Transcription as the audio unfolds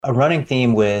A running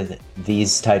theme with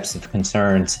these types of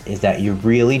concerns is that you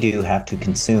really do have to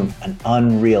consume an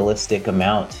unrealistic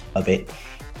amount of it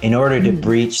in order to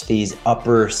breach these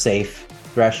upper safe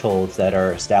thresholds that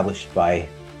are established by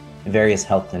various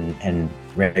health and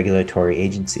regulatory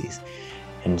agencies.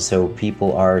 And so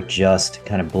people are just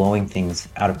kind of blowing things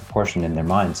out of proportion in their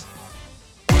minds.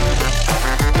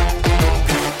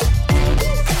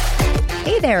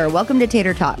 Hey there, welcome to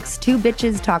Tater Talks, two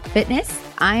bitches talk fitness.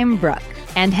 I'm Brooke.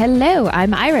 And hello,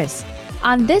 I'm Iris.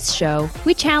 On this show,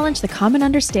 we challenge the common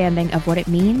understanding of what it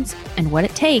means and what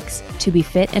it takes to be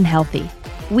fit and healthy.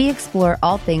 We explore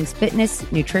all things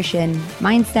fitness, nutrition,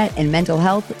 mindset, and mental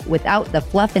health without the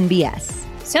fluff and BS.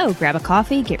 So grab a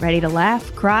coffee, get ready to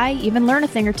laugh, cry, even learn a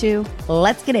thing or two.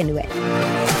 Let's get into it.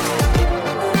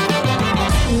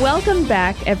 Welcome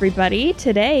back, everybody.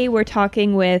 Today, we're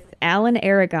talking with Alan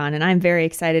Aragon, and I'm very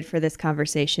excited for this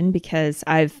conversation because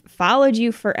I've followed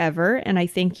you forever, and I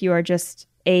think you are just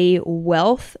a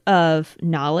wealth of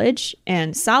knowledge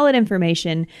and solid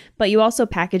information, but you also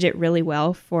package it really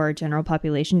well for general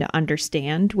population to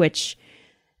understand, which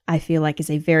I feel like is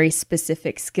a very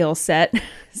specific skill set.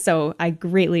 So I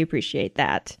greatly appreciate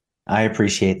that. I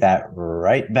appreciate that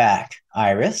right back,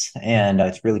 Iris. And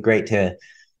it's really great to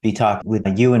be talking with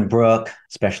you and Brooke,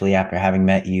 especially after having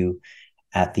met you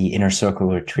at the Inner Circle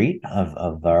retreat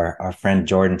of our friend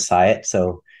Jordan Syatt.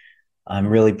 So I'm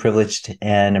really privileged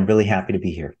and I'm really happy to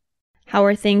be here. How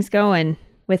are things going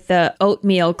with the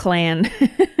Oatmeal clan?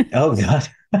 Oh, God.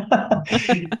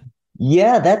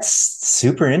 Yeah, that's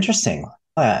super interesting.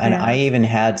 And I even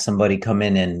had somebody come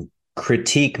in and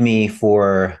critique me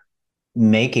for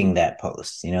making that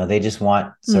post. You know, they just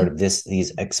want sort of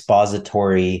these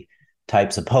expository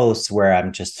types of posts where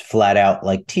I'm just flat out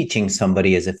like teaching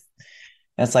somebody as if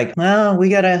it's like, well,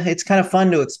 it's kind of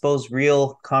fun to expose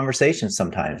real conversations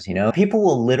sometimes, you know. People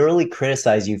will literally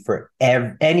criticize you for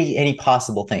any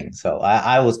possible thing. So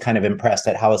I was kind of impressed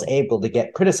at how I was able to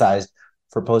get criticized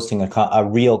for posting a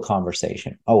real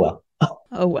conversation. Oh, well.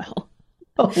 Oh, well.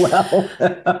 Oh,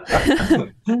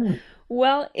 well.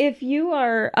 Well, if you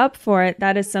are up for it,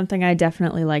 that is something I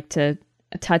definitely like to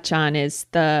touch on is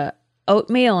the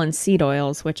oatmeal and seed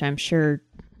oils, which I'm sure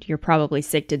you're probably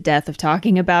sick to death of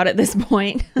talking about at this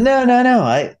point.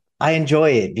 No. I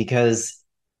enjoy it because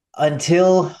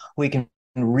until we can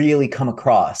really come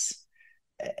across,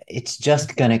 it's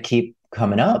just going to keep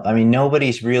coming up. I mean,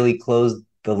 nobody's really closed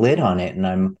the lid on it, and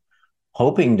I'm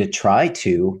hoping to try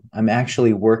to. I'm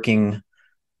actually working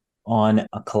on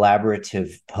a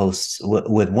collaborative post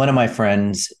with one of my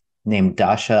friends named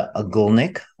Dasha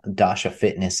Agulnik, Dasha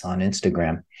Fitness on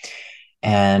Instagram.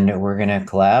 And we're going to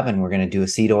collab and we're going to do a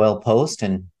seed oil post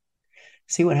and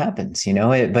see what happens, you know.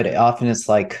 But often it's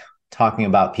like talking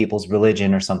about people's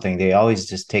religion or something. They always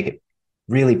just take it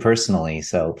really personally.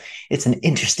 So it's an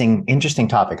interesting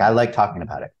topic. I like talking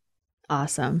about it.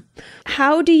 Awesome.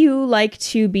 How do you like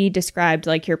to be described,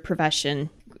 like your profession?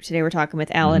 Today we're talking with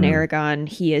Alan Aragon.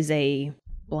 He is a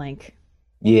blank.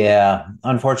 Yeah.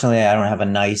 Unfortunately, I don't have a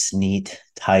nice, neat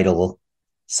title.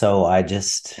 So I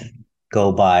just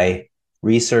go by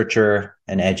researcher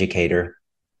and educator.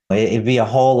 It'd be a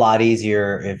whole lot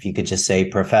easier if you could just say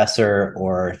professor,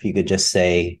 or if you could just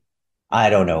say, I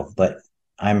don't know, but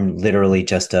I'm literally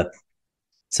just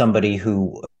somebody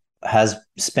who has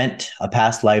spent a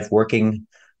past life working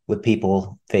with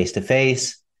people face to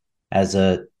face as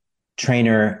a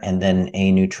trainer and then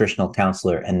a nutritional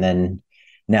counselor. And then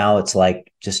now it's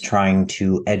like just trying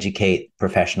to educate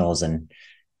professionals and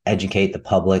educate the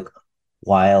public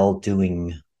while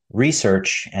doing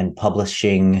research and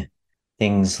publishing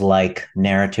things like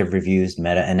narrative reviews,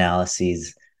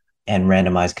 meta-analyses, and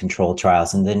randomized control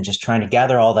trials, and then just trying to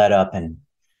gather all that up and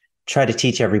try to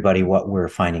teach everybody what we're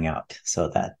finding out. So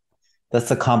that's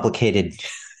the complicated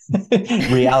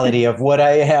reality of what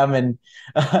I am and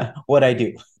what I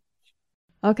do.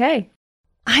 Okay.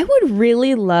 I would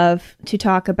really love to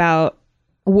talk about,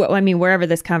 wherever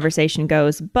this conversation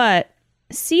goes, but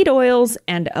seed oils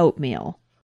and oatmeal.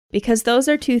 Because those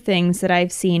are two things that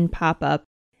I've seen pop up,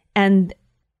 and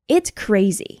it's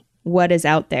crazy what is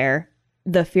out there,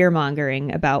 the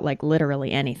fear-mongering about like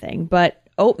literally anything. But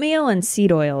oatmeal and seed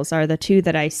oils are the two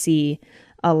that I see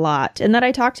a lot and that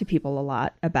I talk to people a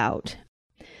lot about.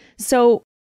 So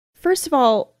first of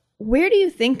all, where do you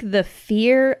think the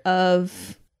fear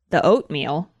of the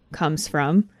oatmeal comes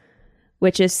from,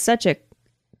 which is such a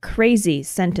crazy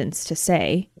sentence to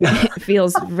say? It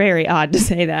feels very odd to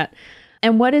say that.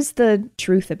 And what is the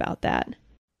truth about that?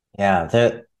 Yeah,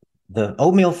 the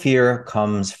oatmeal fear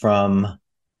comes from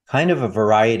kind of a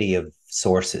variety of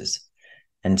sources.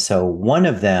 And so one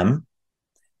of them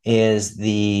is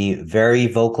the very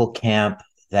vocal camp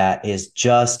that is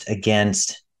just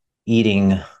against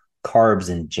eating carbs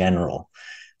in general.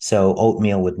 So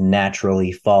oatmeal would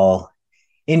naturally fall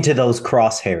into those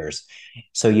crosshairs.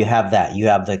 So you have that. You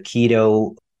have the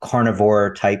keto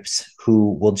carnivore types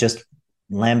who will just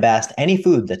lambast any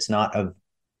food that's not of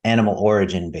animal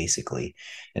origin, basically.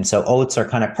 And so oats are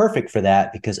kind of perfect for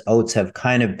that because oats have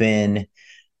kind of been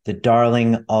the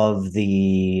darling of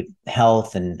the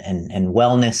health and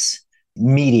wellness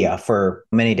media for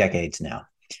many decades now.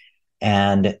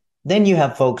 And then you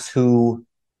have folks who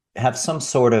have some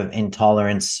sort of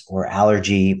intolerance or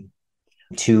allergy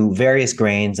to various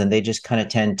grains, and they just kind of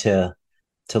tend to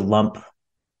lump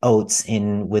oats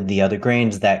in with the other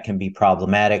grains. That can be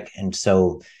problematic, and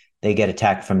so they get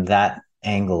attacked from that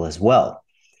angle as well.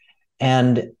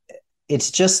 And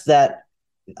it's just that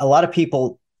a lot of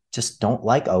people just don't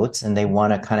like oats, and they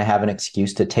want to kind of have an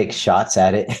excuse to take shots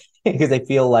at it because they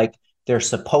feel like they're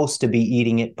supposed to be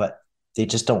eating it, but they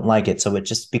just don't like it. So it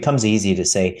just becomes easy to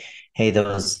say, hey,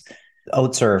 those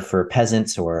oats are for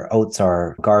peasants, or oats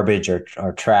are garbage,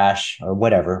 or trash, or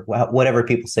whatever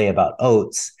people say about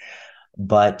oats.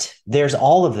 But there's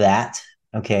all of that.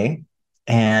 Okay.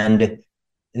 And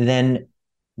then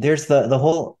there's the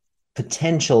whole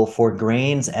potential for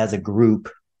grains as a group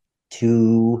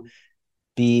to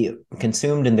be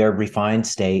consumed in their refined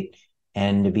state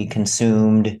and to be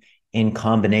consumed in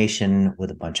combination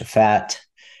with a bunch of fat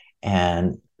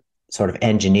and sort of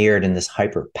engineered in this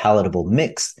hyper palatable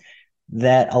mix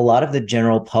that a lot of the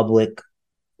general public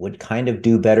would kind of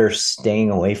do better staying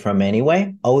away from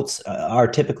anyway. Oats are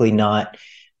typically not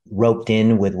roped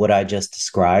in with what I just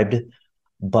described,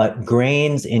 but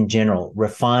grains in general,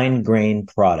 refined grain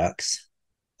products,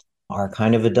 are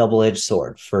kind of a double-edged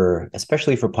sword for,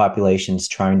 especially for populations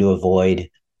trying to avoid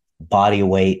body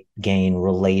weight gain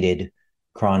related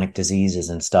chronic diseases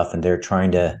and stuff, and they're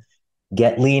trying to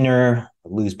get leaner,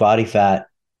 lose body fat.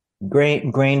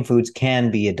 Grain foods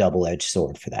can be a double-edged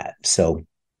sword for that. So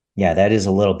yeah, that is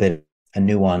a little bit a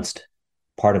nuanced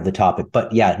part of the topic.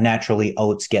 But yeah, naturally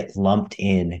oats get lumped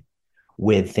in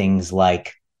with things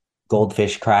like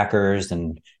goldfish crackers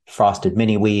and frosted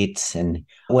mini wheats, and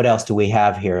what else do we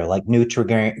have here? Like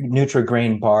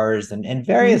Nutrigrain bars and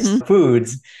various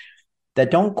foods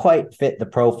that don't quite fit the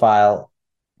profile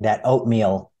that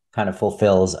oatmeal kind of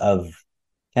fulfills of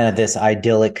kind of this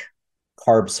idyllic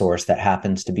carb source that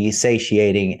happens to be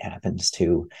satiating. It happens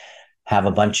to have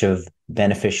a bunch of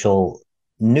beneficial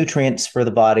nutrients for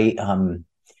the body.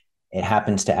 It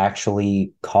happens to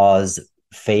actually cause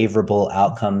favorable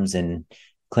outcomes in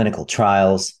clinical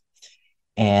trials.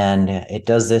 And it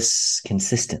does this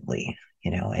consistently,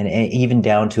 and even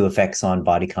down to effects on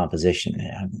body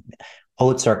composition.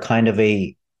 Oats are kind of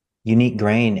a unique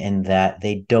grain in that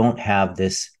they don't have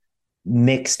this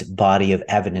mixed body of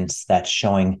evidence that's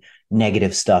showing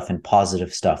negative stuff and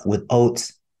positive stuff. With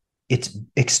oats, it's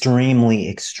extremely,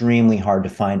 extremely hard to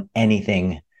find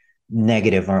anything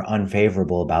negative or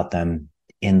unfavorable about them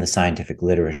in the scientific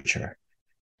literature.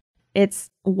 It's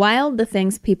wild the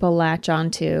things people latch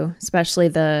onto, especially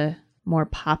the more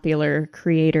popular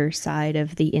creator side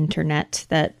of the internet,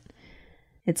 that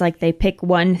it's like they pick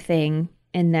one thing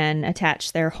and then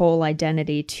attach their whole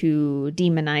identity to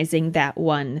demonizing that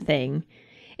one thing.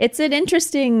 It's an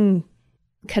interesting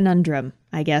conundrum,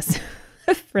 I guess,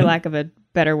 for lack of a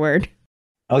better word.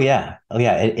 Oh, yeah.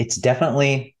 It's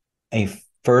definitely a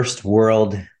first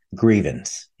world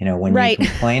grievance. When right. You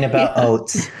complain about yeah.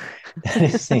 oats, that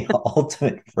is the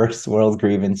ultimate first world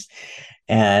grievance.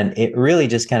 And it really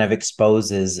just kind of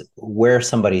exposes where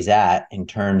somebody's at in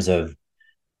terms of,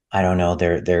 I don't know,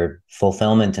 their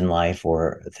fulfillment in life,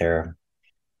 or their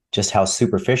just how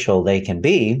superficial they can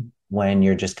be when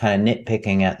you're just kind of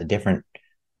nitpicking at the different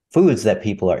foods that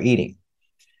people are eating.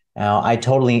 Now, I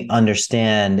totally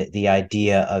understand the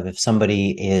idea of if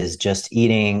somebody is just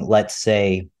eating, let's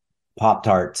say,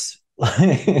 Pop-Tarts,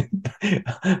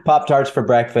 Pop-Tarts for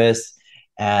breakfast,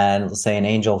 and let's say an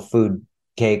angel food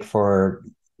cake for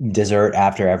dessert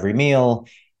after every meal,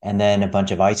 and then a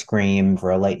bunch of ice cream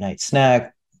for a late night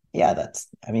snack. Yeah,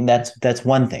 that's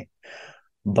one thing.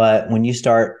 But when you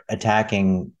start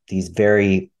attacking these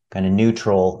very kind of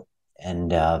neutral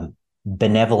and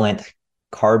benevolent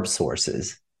carb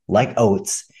sources like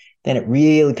oats, then it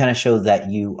really kind of shows that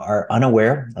you are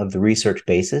unaware of the research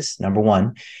basis, number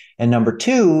one. And number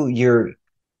two, you're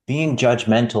being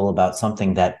judgmental about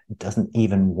something that doesn't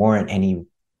even warrant any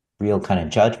real kind of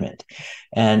judgment.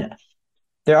 And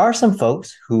there are some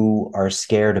folks who are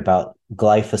scared about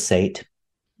glyphosate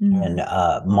and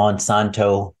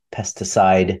Monsanto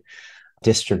pesticide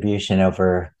distribution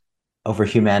over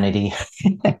humanity.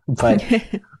 But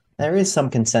There is some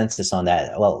consensus on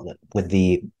that. Well, with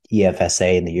the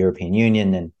EFSA and the European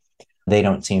Union, and they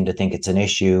don't seem to think it's an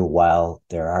issue, while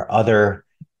there are other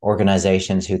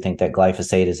organizations who think that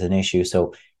glyphosate is an issue.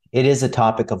 So it is a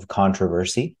topic of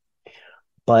controversy.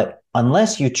 But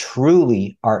unless you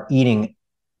truly are eating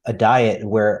a diet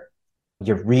where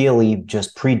you're really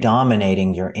just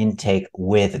predominating your intake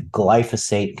with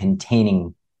glyphosate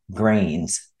containing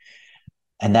grains,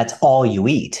 and that's all you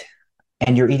eat,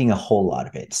 and you're eating a whole lot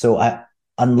of it. So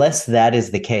unless that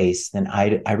is the case, then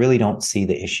I really don't see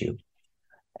the issue.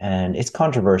 And it's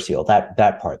controversial.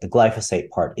 That part, the glyphosate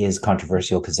part, is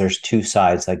controversial because there's two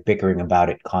sides like bickering about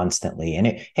it constantly. And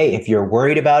hey, if you're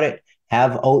worried about it,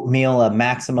 have oatmeal a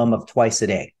maximum of twice a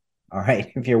day. All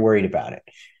right, if you're worried about it.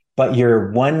 But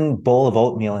your one bowl of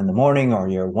oatmeal in the morning, or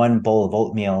your one bowl of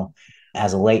oatmeal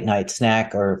as a late night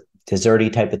snack or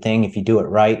desserty type of thing, if you do it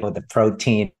right with the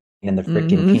protein and the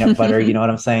freaking peanut butter, you know what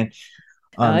I'm saying?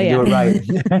 Oh, You yeah. do it right.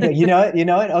 You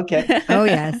know it. Okay. Oh,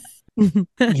 yes.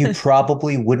 You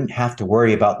probably wouldn't have to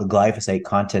worry about the glyphosate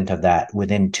content of that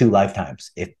within 2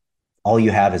 lifetimes if all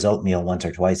you have is oatmeal once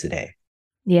or twice a day.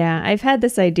 Yeah, I've had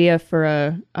this idea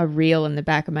for a reel in the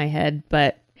back of my head,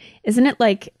 but isn't it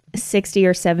like 60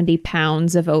 or 70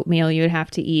 pounds of oatmeal you would have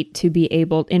to eat to be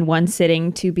able, in one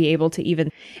sitting, to be able to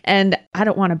even, and I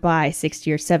don't want to buy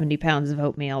 60 or 70 pounds of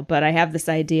oatmeal, but I have this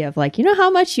idea of like, you know how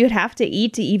much you'd have to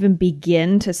eat to even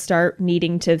begin to start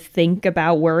needing to think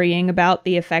about worrying about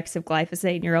the effects of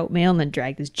glyphosate in your oatmeal, and then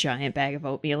drag this giant bag of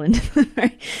oatmeal into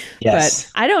the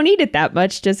Yes. But I don't eat it that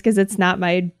much just because it's not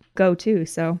my go-to,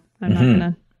 so I'm not going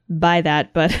to buy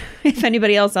that, but if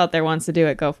anybody else out there wants to do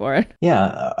it, go for it.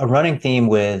 Yeah, a running theme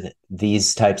with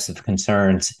these types of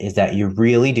concerns is that you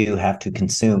really do have to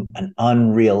consume an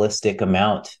unrealistic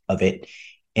amount of it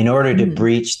in order to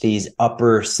breach these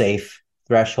upper safe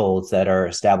thresholds that are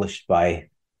established by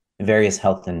various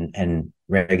health and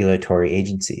regulatory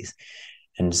agencies.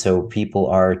 And so people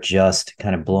are just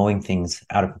kind of blowing things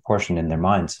out of proportion in their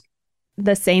minds.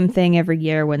 The same thing every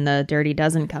year when the Dirty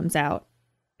Dozen comes out.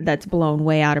 That's blown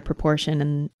way out of proportion.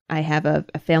 And I have a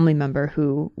family member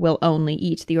who will only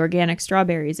eat the organic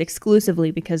strawberries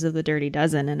exclusively because of the Dirty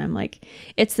Dozen. And I'm like,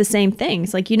 it's the same thing.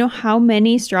 It's like, you know how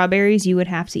many strawberries you would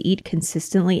have to eat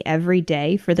consistently every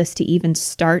day for this to even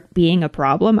start being a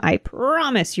problem? I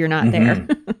promise you're not there.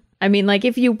 I mean, like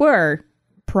if you were,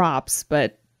 props,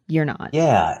 but you're not.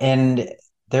 Yeah. And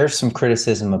there's some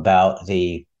criticism about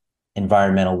the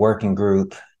environmental working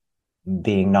group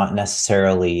being not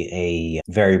necessarily a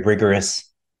very rigorous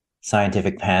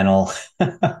scientific panel.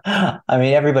 I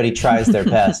mean, everybody tries their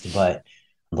best, but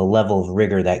the level of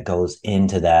rigor that goes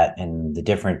into that and the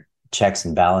different checks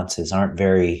and balances aren't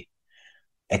very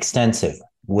extensive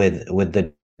with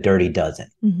the Dirty Dozen.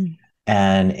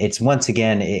 And it's once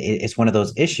again, it's one of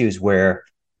those issues where,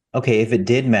 okay, if it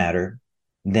did matter,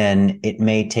 then it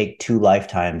may take 2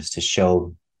 lifetimes to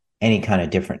show any kind of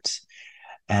difference.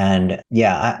 And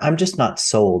yeah, I'm just not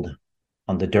sold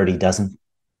on the Dirty Dozen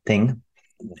thing,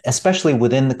 especially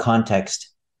within the context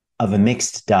of a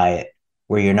mixed diet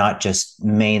where you're not just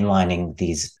mainlining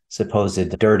these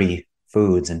supposed dirty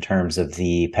foods in terms of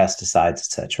the pesticides,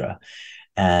 etc.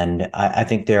 And I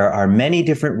think there are many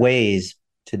different ways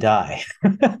to die.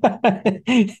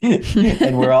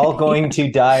 And we're all going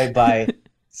to die by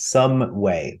some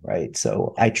way, right?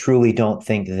 So I truly don't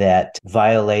think that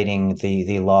violating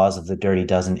the laws of the Dirty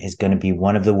Dozen is going to be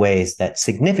one of the ways that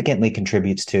significantly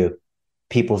contributes to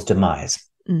people's demise.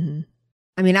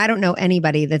 I mean, I don't know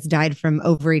anybody that's died from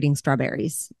overeating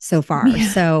strawberries so far. Yeah.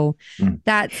 So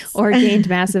that's or gained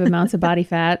massive amounts of body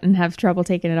fat and have trouble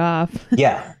taking it off.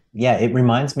 Yeah. It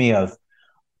reminds me of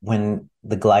when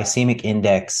the glycemic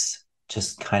index,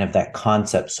 just kind of that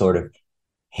concept sort of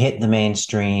hit the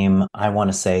mainstream. I want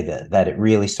to say that it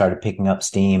really started picking up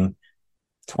steam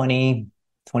 20,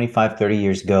 25, 30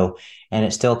 years ago, and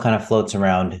it still kind of floats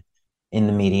around in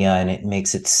the media and it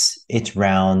makes its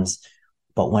rounds.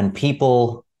 But when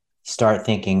people start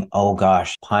thinking, oh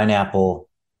gosh, pineapple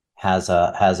has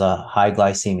a high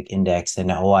glycemic index, and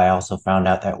I also found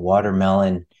out that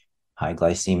watermelon high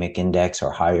glycemic index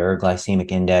or higher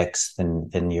glycemic index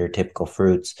than your typical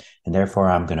fruits, and therefore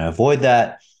I'm going to avoid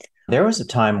that. There was a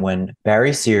time when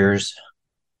Barry Sears,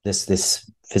 this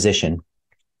physician,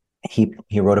 he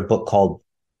wrote a book called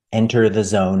Enter the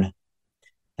Zone,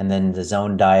 and then the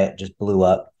Zone diet just blew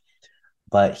up.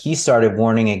 But he started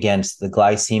warning against the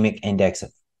glycemic index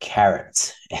of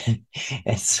carrots.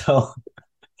 And so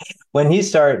when he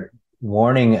started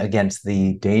warning against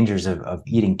the dangers of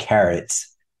eating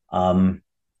carrots, then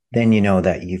you know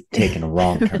that you've taken a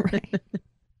wrong turn. Right.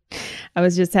 I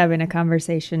was just having a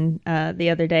conversation the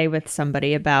other day with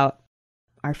somebody about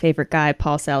our favorite guy,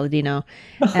 Paul Saladino.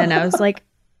 And I was like,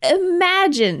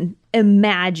 imagine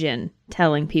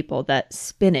telling people that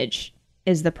spinach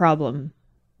is the problem.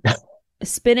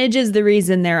 Spinach is the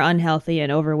reason they're unhealthy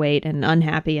and overweight and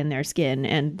unhappy in their skin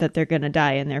and that they're going to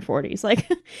die in their 40s. Like,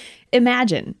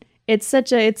 imagine. It's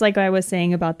like I was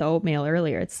saying about the oatmeal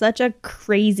earlier. It's such a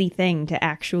crazy thing to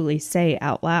actually say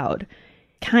out loud.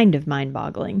 Kind of mind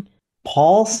boggling.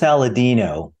 Paul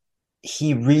Saladino,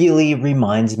 he really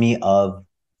reminds me of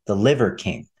the Liver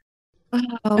King.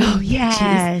 Oh, Jeez.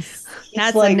 yes.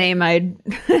 That's like, a name I'd.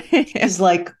 He's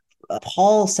like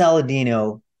Paul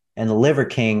Saladino and the Liver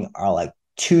King are like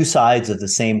two sides of the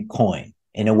same coin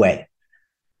in a way.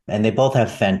 And they both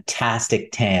have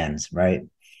fantastic tans, right?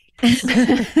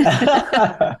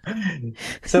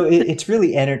 So it's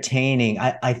really entertaining.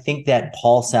 I think that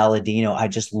Paul Saladino, I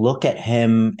just look at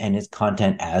him and his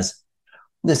content as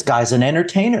this guy's an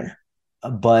entertainer.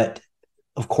 But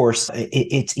of course,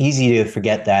 it's easy to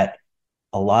forget that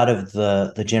a lot of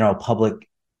the general public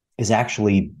is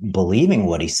actually believing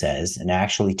what he says and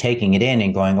actually taking it in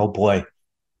and going, oh boy,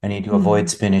 I need to avoid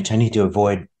spinach. I need to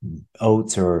avoid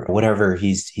oats or whatever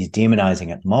he's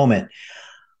demonizing at the moment.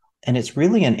 And it's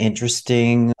really an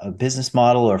interesting business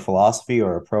model or philosophy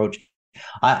or approach.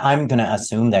 I'm going to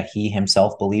assume that he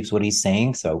himself believes what he's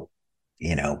saying. So,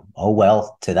 oh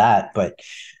well to that. But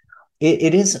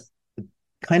it is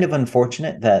kind of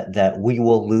unfortunate that we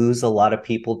will lose a lot of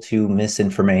people to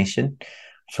misinformation.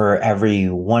 For every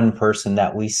one person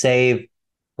that we save,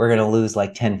 we're going to lose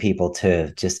like 10 people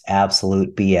to just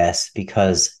absolute BS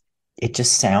because it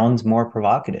just sounds more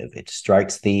provocative. It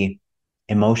strikes the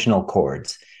emotional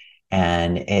chords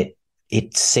and it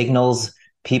signals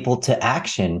people to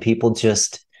action. People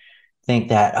just think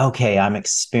that, okay, I'm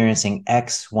experiencing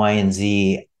X, Y, and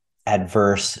Z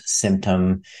adverse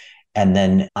symptom. And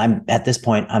then at this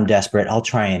point, I'm desperate. I'll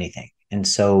try anything. And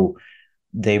so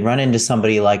they run into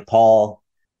somebody like Paul,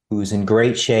 who's in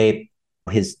great shape.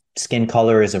 His skin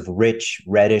color is of rich,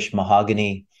 reddish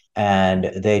mahogany.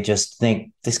 And they just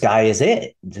think this guy is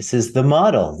it. This is the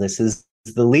model. This is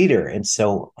the leader. And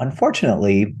so,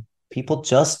 unfortunately, people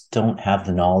just don't have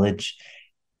the knowledge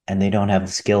and they don't have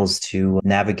the skills to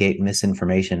navigate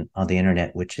misinformation on the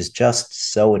internet, which is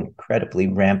just so incredibly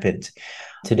rampant.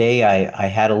 Today, I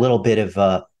had a little bit of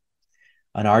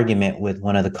an argument with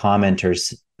one of the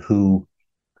commenters who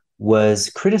was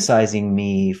criticizing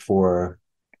me for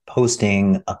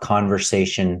posting a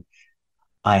conversation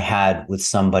I had with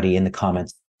somebody in the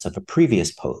comments of a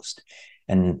previous post.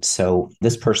 And so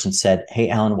this person said, hey,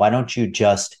 Alan, why don't you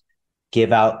just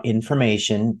give out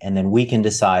information and then we can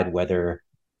decide whether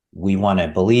we want to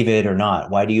believe it or not?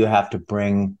 Why do you have to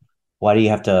bring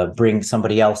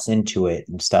somebody else into it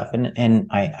and stuff? And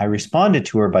I responded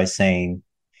to her by saying,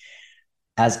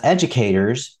 as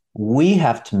educators, we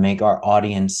have to make our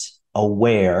audience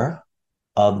aware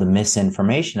of the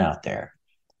misinformation out there.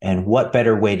 And what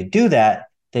better way to do that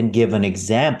than give an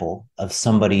example of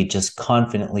somebody just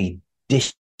confidently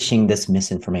dishing this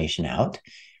misinformation out?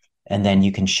 And then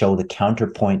you can show the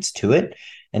counterpoints to it.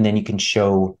 And then you can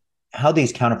show how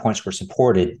these counterpoints were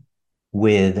supported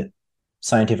with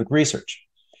scientific research.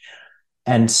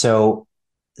 And so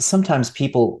sometimes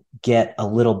people get a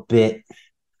little bit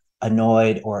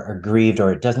annoyed or aggrieved,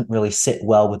 or it doesn't really sit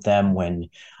well with them when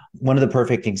one of the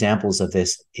perfect examples of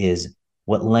this is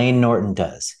what Lane Norton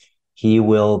does. He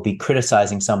will be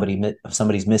criticizing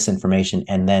somebody's misinformation,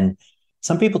 and then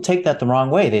some people take that the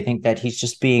wrong way. They think that he's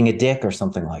just being a dick or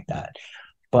something like that.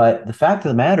 But the fact of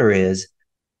the matter is,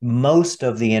 most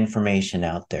of the information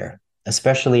out there,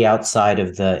 especially outside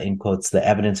of the, in quotes, the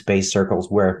evidence-based circles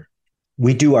where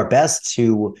we do our best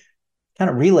to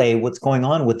kind of relay what's going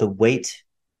on with the weight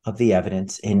of the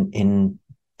evidence in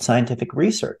scientific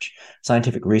research.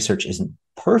 Scientific research isn't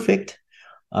perfect.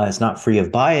 It's not free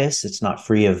of bias. It's not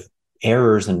free of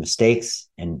errors and mistakes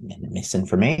and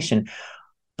misinformation,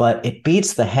 but it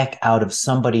beats the heck out of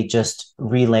somebody just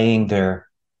relaying their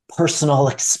personal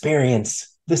experience.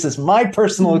 This is my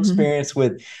personal experience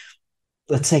with,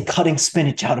 let's say, cutting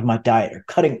spinach out of my diet or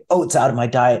cutting oats out of my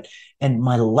diet. And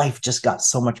my life just got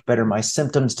so much better. My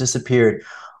symptoms disappeared.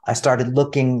 I started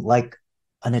looking like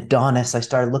an Adonis. I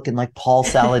started looking like Paul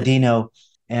Saladino.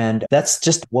 And that's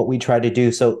just what we try to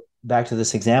do. So back to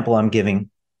this example I'm giving,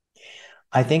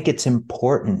 I think it's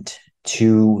important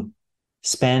to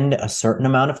spend a certain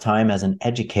amount of time as an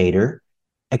educator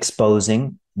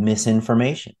exposing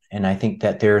misinformation. And I think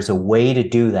that there's a way to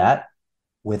do that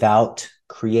without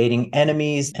creating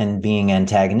enemies and being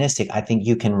antagonistic. I think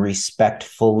you can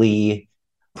respectfully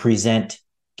present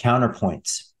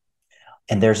counterpoints.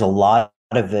 And there's a lot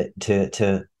of it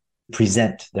to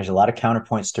present. There's a lot of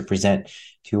counterpoints to present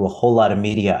to a whole lot of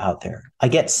media out there. I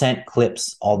get sent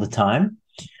clips all the time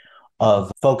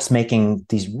of folks making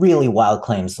these really wild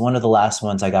claims. One of the last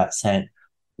ones I got sent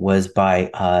was by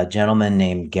a gentleman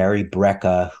named Gary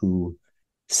Brecka, who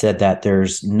said that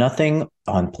there's nothing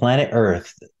on planet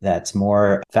Earth that's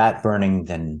more fat burning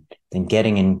than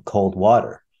getting in cold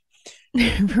water.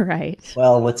 Right.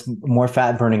 Well, what's more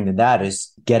fat burning than that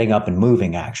is getting up and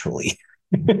moving, actually.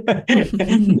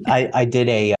 I did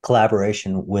a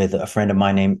collaboration with a friend of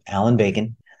mine named Alan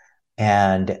Bacon,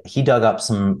 and he dug up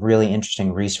some really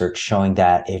interesting research showing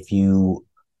that if you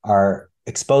are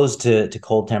exposed to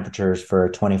cold temperatures for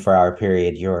a 24-hour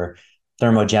period, your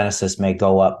thermogenesis may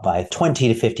go up by 20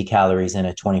 to 50 calories in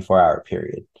a 24-hour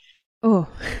period. Oh,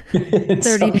 30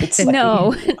 so to 50.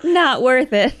 no, not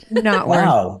worth it. Not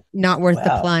wow. worth the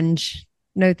Wow. plunge.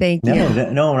 No, thank you.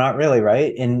 No, not really,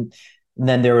 right? And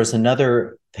then there was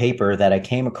another paper that I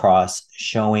came across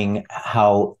showing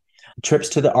how trips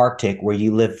to the Arctic, where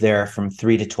you live there from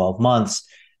 3 to 12 months,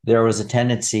 there was a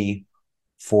tendency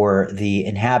for the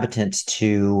inhabitants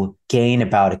to gain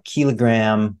about a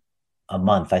kilogram a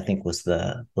month, I think was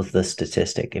the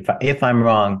statistic. If I'm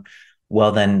wrong,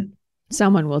 well then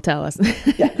Someone will tell us.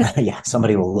 yeah,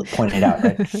 somebody will point it out,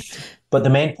 right? But the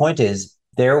main point is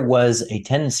there was a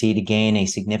tendency to gain a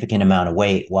significant amount of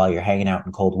weight while you're hanging out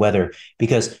in cold weather,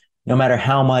 because no matter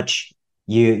how much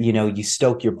you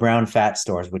stoke your brown fat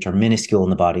stores, which are minuscule in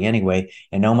the body anyway,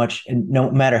 and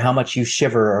no matter how much you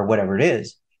shiver or whatever it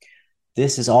is,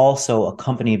 this is also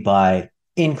accompanied by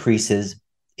increases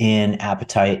in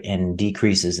appetite and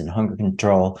decreases in hunger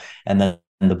control, and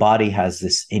the body has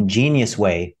this ingenious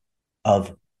way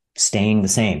of staying the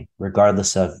same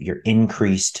regardless of your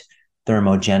increased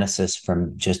thermogenesis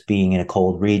from just being in a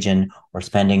cold region or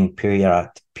spending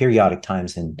periodic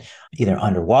times in either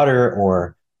underwater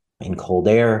or in cold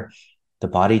air. The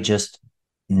body just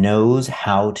knows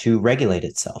how to regulate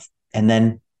itself. And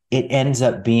then it ends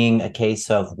up being a case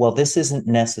of, well, this isn't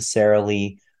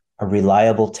necessarily a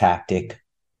reliable tactic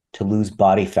to lose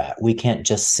body fat. We can't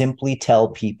just simply tell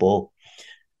people,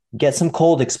 get some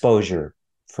cold exposure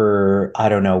for, I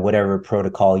don't know, whatever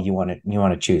protocol you want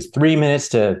to choose, 3 minutes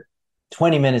to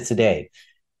 20 minutes a day,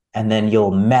 and then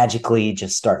you'll magically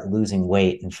just start losing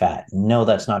weight and fat. No,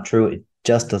 that's not true. It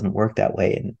just doesn't work that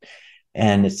way.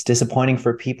 And it's disappointing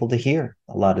for people to hear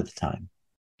a lot of the time.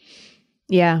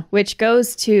 Yeah, which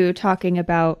goes to talking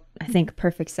about, I think,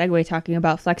 perfect segue, talking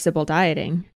about flexible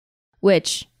dieting,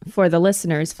 which for the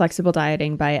listeners, Flexible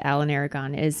Dieting by Alan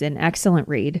Aragon is an excellent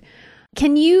read.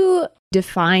 Can you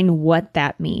define what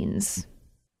that means?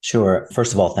 Sure.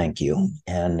 First of all, thank you.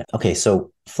 And okay,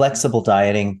 so flexible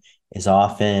dieting is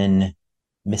often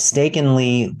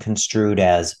mistakenly construed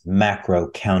as macro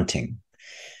counting.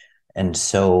 And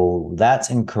so that's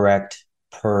incorrect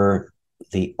per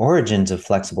the origins of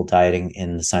flexible dieting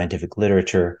in the scientific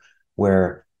literature,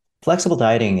 where flexible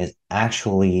dieting is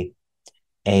actually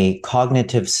a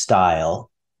cognitive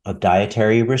style of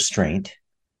dietary restraint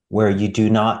where you do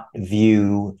not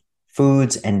view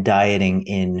foods and dieting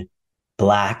in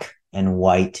black and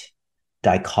white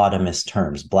dichotomous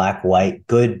terms: black, white,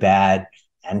 good, bad,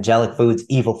 angelic foods,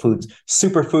 evil foods,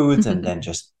 superfoods, and then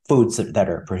just foods that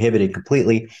are prohibited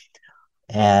completely.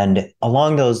 And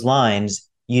along those lines,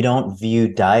 you don't view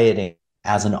dieting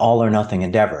as an all or nothing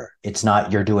endeavor. It's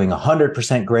not you're doing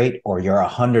 100% great or you're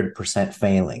 100%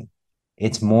 failing.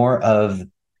 It's more of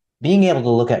being able to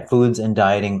look at foods and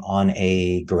dieting on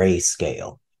a gray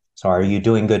scale. So are you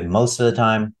doing good most of the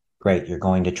time? Great, you're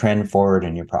going to trend forward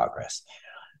in your progress.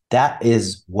 That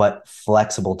is what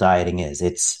flexible dieting is.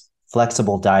 It's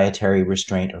flexible dietary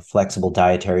restraint or flexible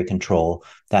dietary control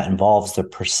that involves the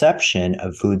perception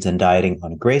of foods and dieting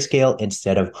on a grayscale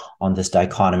instead of on this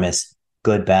dichotomous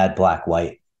good, bad, black,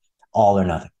 white, all or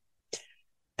nothing.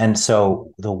 And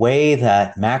so the way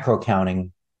that macro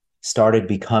counting started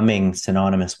becoming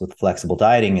synonymous with flexible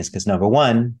dieting is because, number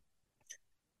one,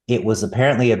 it was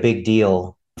apparently a big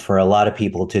deal for a lot of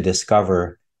people to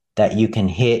discover that you can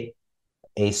hit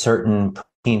a certain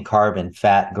protein, carb, and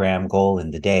fat gram goal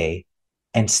in the day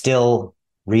and still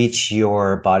reach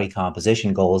your body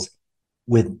composition goals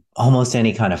with almost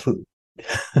any kind of food.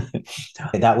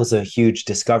 That was a huge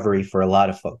discovery for a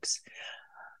lot of folks.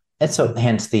 And so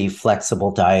hence the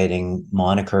flexible dieting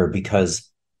moniker, because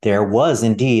there was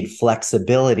indeed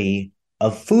flexibility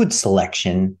of food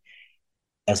selection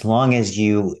as long as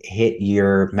you hit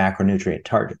your macronutrient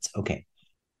targets. Okay.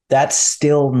 That's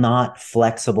still not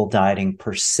flexible dieting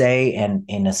per se. And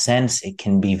in a sense, it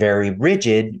can be very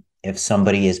rigid if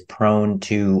somebody is prone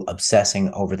to obsessing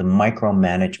over the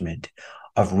micromanagement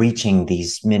of reaching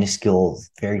these minuscule,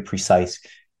 very precise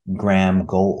gram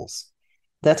goals.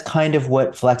 That's kind of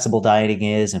what flexible dieting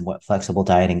is and what flexible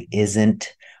dieting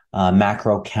isn't.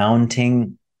 Macro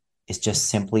counting is just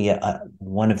simply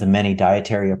one of the many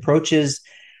dietary approaches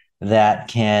that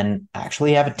can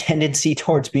actually have a tendency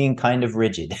towards being kind of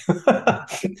rigid.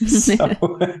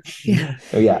 so, Yeah.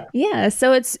 yeah. Yeah.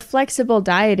 So it's flexible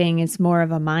dieting is more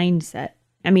of a mindset.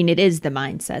 I mean, it is the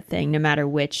mindset thing, no matter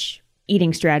which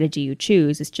eating strategy you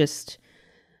choose. It's just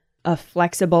a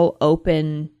flexible,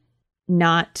 open,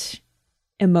 not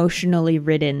emotionally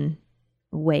ridden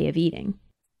way of eating.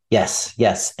 Yes,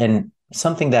 yes. And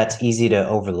something that's easy to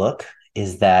overlook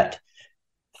is that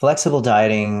flexible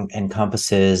dieting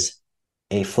encompasses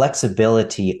a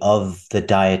flexibility of the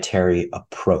dietary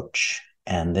approach.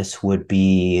 And this would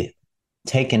be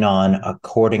taken on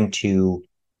according to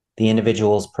the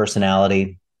individual's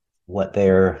personality, what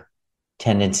their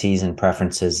tendencies and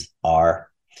preferences are.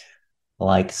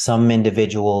 Like some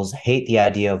individuals hate the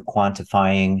idea of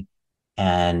quantifying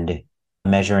and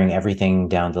measuring everything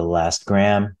down to the last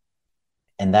gram.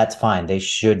 And that's fine. They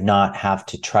should not have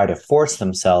to try to force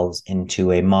themselves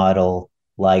into a model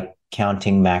like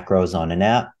counting macros on an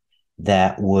app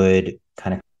that would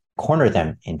kind of corner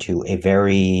them into a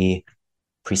very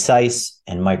precise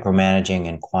and micromanaging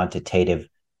and quantitative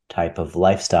type of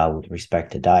lifestyle with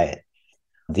respect to diet.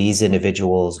 These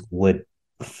individuals would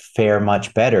fare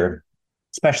much better,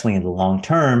 especially in the long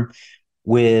term,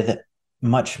 with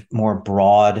much more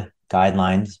broad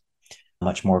guidelines,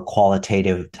 much more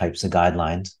qualitative types of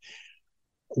guidelines.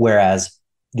 Whereas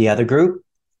the other group,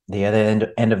 the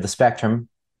other end of the spectrum,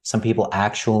 some people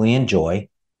actually enjoy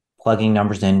plugging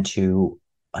numbers into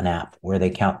an app where they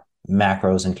count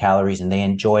macros and calories and they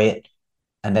enjoy it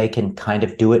and they can kind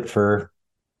of do it for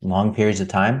long periods of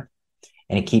time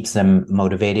and it keeps them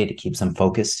motivated, it keeps them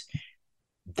focused.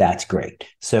 That's great.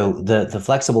 So the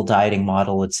flexible dieting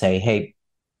model would say, hey,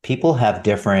 people have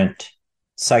different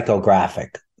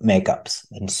psychographic makeups.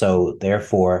 And so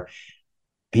therefore,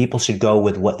 people should go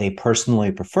with what they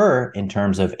personally prefer in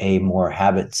terms of a more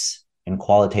habits and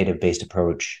qualitative based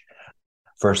approach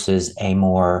versus a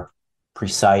more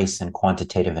precise and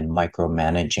quantitative and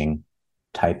micromanaging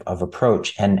type of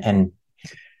approach. And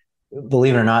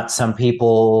believe it or not, some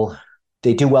people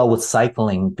they do well with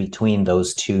cycling between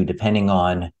those two, depending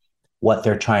on what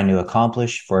they're trying to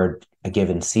accomplish for a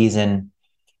given season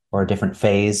or a different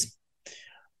phase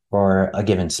or a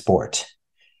given sport.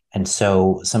 And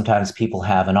so sometimes people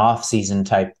have an off-season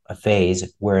type of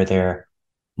phase where they're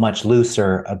much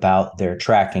looser about their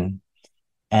tracking,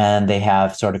 and they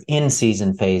have sort of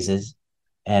in-season phases,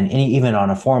 and even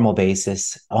on a formal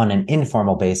basis, on an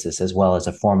informal basis as well as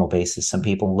a formal basis. Some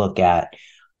people look at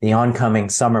the oncoming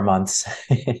summer months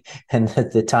and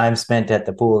the time spent at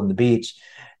the pool and the beach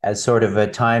as sort of a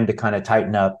time to kind of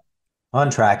tighten up on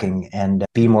tracking and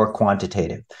be more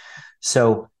quantitative.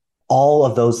 So all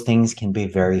of those things can be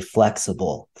very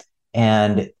flexible.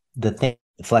 And the thing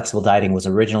flexible dieting was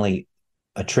originally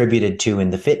attributed to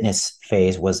in the fitness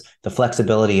phase was the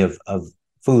flexibility of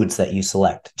foods that you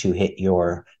select to hit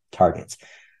your targets.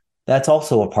 That's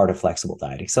also a part of flexible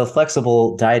dieting. So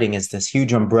flexible dieting is this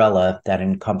huge umbrella that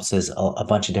encompasses a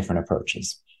bunch of different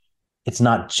approaches. It's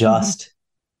not just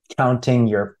counting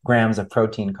your grams of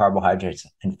protein, carbohydrates,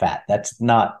 and fat. That's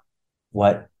not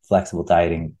what flexible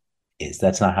dieting is.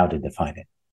 That's not how to define it.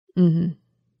 Mm-hmm.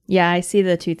 Yeah, I see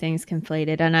the two things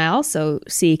conflated. And I also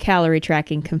see calorie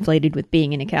tracking conflated with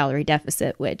being in a calorie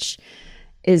deficit, which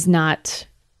is not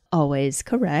always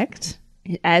correct.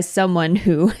 As someone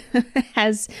who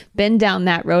has been down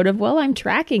that road of, well, I'm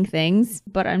tracking things,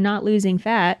 but I'm not losing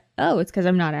fat. Oh, it's because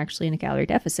I'm not actually in a calorie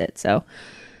deficit. So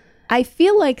I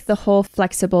feel like the whole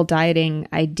flexible dieting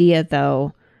idea,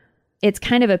 though, it's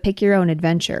kind of a pick your own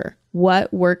adventure.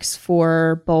 What works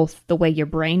for both the way your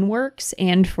brain works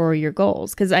and for your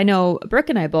goals? Because I know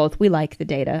Brooke and I both, we like the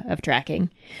data of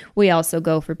tracking. We also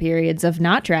go for periods of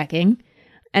not tracking,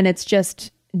 and it's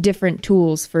just different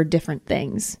tools for different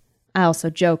things. I also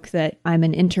joke that I'm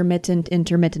an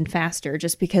intermittent faster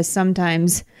just because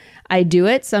sometimes I do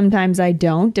it, sometimes I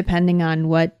don't, depending on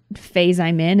what phase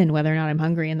I'm in and whether or not I'm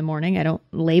hungry in the morning. I don't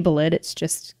label it. It's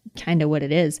just kind of what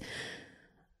it is.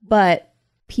 But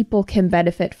people can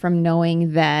benefit from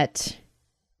knowing that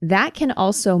that can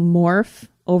also morph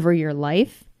over your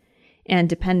life. And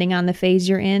depending on the phase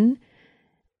you're in,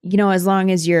 you know, as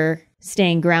long as you're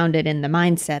staying grounded in the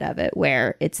mindset of it,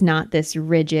 where it's not this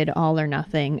rigid all or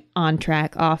nothing, on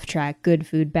track, off track, good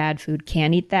food, bad food,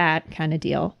 can't eat that kind of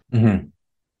deal. Mm-hmm.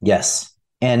 Yes.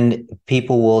 And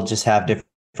people will just have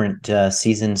different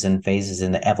seasons and phases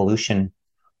in the evolution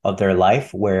of their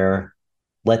life where,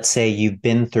 let's say you've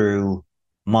been through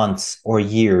months or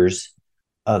years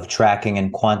of tracking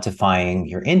and quantifying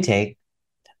your intake,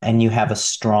 and you have a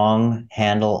strong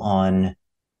handle on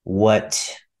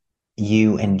what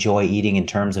you enjoy eating in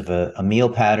terms of a meal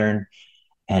pattern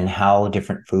and how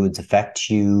different foods affect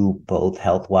you, both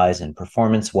health wise and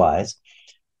performance wise.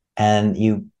 And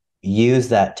you use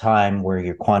that time where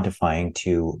you're quantifying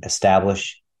to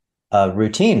establish a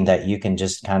routine that you can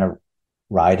just kind of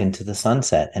ride into the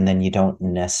sunset. And then you don't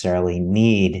necessarily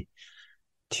need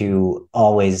to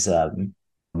always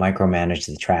micromanage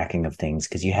the tracking of things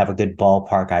because you have a good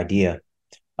ballpark idea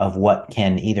of what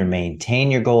can either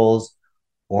maintain your goals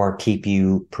or keep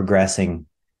you progressing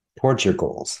towards your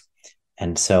goals.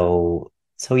 And so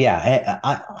yeah,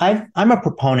 I'm a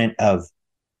proponent of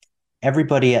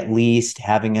everybody at least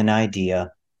having an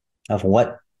idea of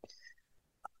what,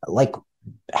 like,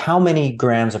 how many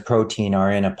grams of protein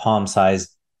are in a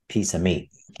palm-sized piece of meat,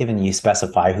 given you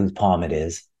specify whose palm it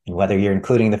is and whether you're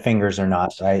including the fingers or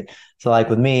not, right? So, like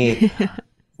with me,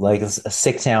 like a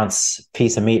 6 ounce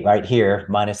piece of meat right here,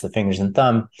 minus the fingers and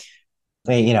thumb,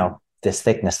 this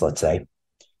thickness, let's say,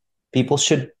 people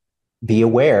should be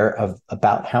aware of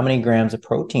about how many grams of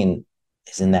protein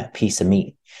is in that piece of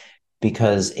meat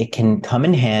because it can come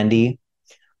in handy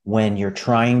when you're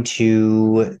trying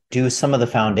to do some of the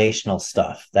foundational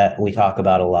stuff that we talk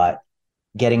about a lot.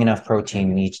 Getting enough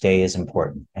protein each day is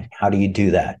important. And how do you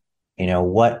do that?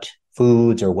 What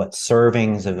foods or what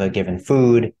servings of a given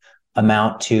food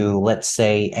amount to, let's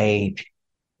say, a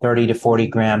 30 to 40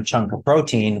 gram chunk of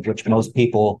protein, which most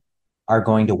people are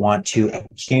going to want to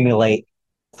accumulate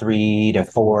 3 to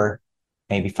 4,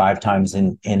 maybe 5 times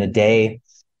in a day.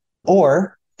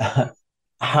 Or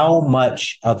how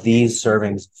much of these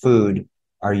servings of food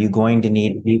are you going to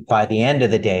need to eat by the end of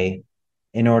the day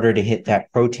in order to hit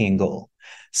that protein goal?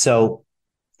 So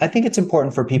I think it's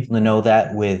important for people to know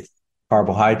that with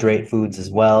carbohydrate foods as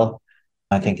well.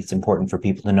 I think it's important for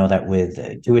people to know that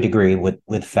to a degree,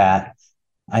 with fat.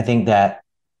 I think that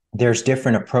there's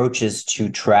different approaches to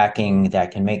tracking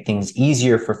that can make things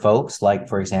easier for folks. Like,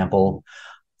 for example,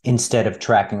 instead of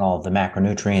tracking all of the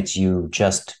macronutrients, you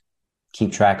just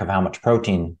keep track of how much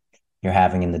protein you're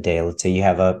having in the day. Let's say you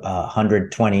have a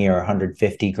 120 or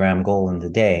 150 gram goal in the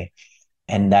day,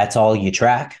 and that's all you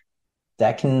track.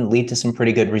 That can lead to some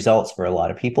pretty good results for a lot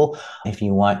of people. If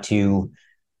you want to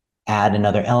add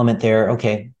another element there,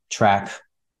 okay, track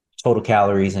total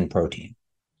calories and protein.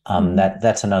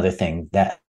 That's another thing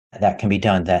that can be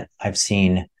done that I've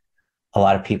seen a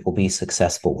lot of people be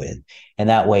successful with. And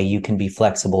that way you can be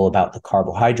flexible about the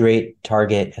carbohydrate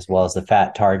target as well as the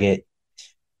fat target.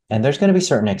 And there's going to be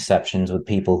certain exceptions with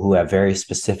people who have very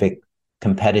specific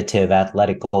competitive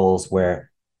athletic goals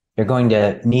where they're going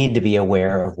to need to be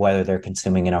aware of whether they're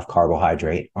consuming enough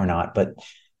carbohydrate or not. But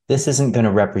this isn't going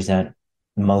to represent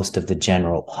most of the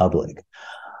general public.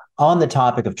 On the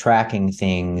topic of tracking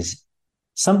things,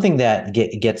 something that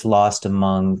gets lost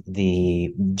among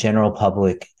the general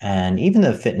public and even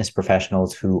the fitness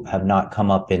professionals who have not come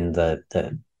up in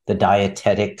the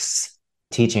dietetics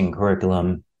teaching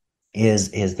curriculum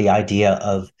is the idea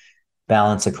of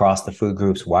balance across the food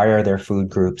groups. Why are there food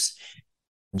groups?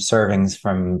 Servings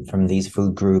from these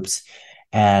food groups.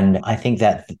 And I think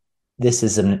that this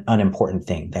is an unimportant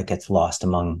thing that gets lost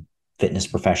among fitness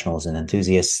professionals and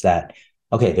enthusiasts that,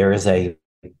 okay, there is a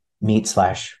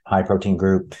meat/high protein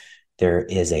group. There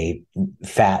is a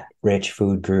fat rich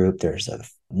food group. There's a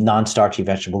non-starchy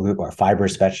vegetable group or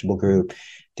fibrous vegetable group.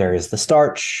 There is the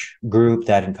starch group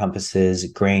that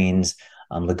encompasses grains,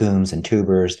 legumes, and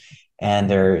tubers. And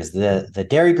there is the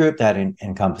dairy group that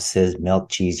encompasses milk,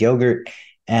 cheese, yogurt.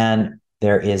 And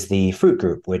there is the fruit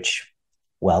group, which,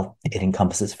 well, it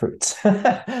encompasses fruits.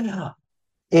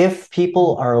 If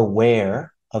people are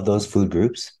aware of those food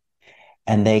groups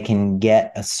and they can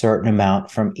get a certain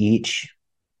amount from each,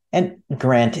 and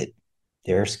granted,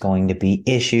 there's going to be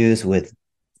issues with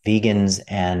vegans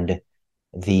and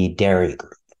the dairy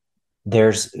group.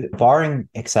 There's, barring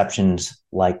exceptions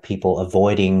like people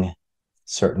avoiding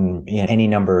certain, any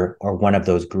number or one of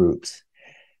those groups,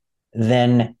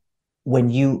 then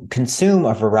when you consume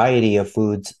a variety of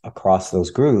foods across those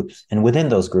groups and within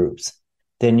those groups,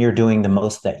 then you're doing the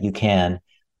most that you can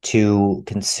to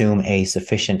consume a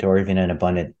sufficient or even an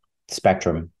abundant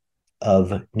spectrum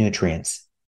of nutrients.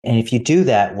 And if you do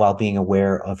that while being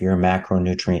aware of your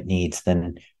macronutrient needs,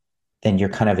 then you're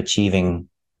kind of achieving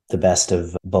the best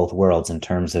of both worlds in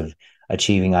terms of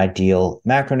achieving ideal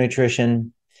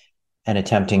macronutrition and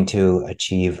attempting to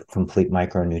achieve complete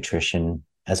micronutrition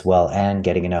as well, and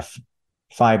getting enough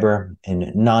fiber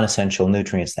and non-essential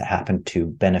nutrients that happen to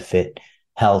benefit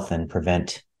health and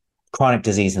prevent chronic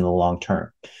disease in the long term.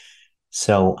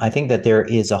 So I think that there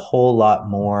is a whole lot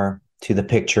more to the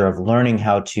picture of learning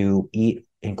how to eat,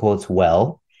 in quotes,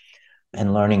 well,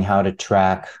 and learning how to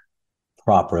track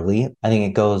properly. I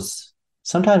think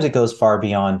sometimes it goes far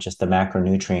beyond just the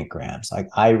macronutrient grams. Like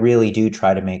I really do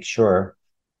try to make sure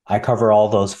I cover all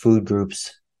those food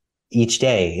groups each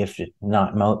day, if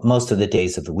not most of the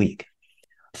days of the week.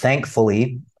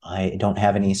 Thankfully, I don't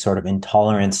have any sort of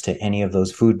intolerance to any of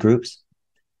those food groups.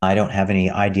 I don't have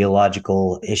any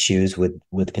ideological issues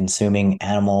with consuming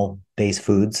animal-based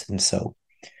foods. And so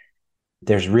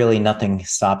there's really nothing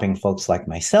stopping folks like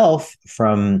myself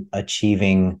from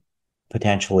achieving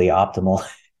potentially optimal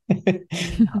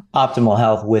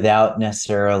health without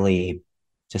necessarily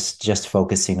just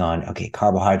focusing on, okay,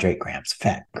 carbohydrate grams,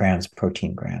 fat grams,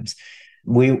 protein grams.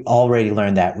 We already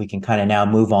learned that. We can kind of now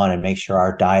move on and make sure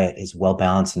our diet is well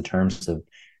balanced in terms of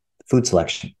food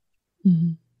selection.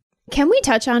 Mm-hmm. Can we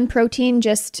touch on protein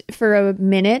just for a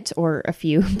minute or a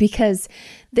few? Because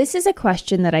this is a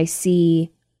question that I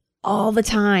see all the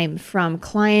time from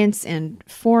clients and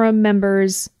forum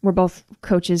members. We're both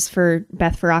coaches for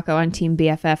Beth Farraco on Team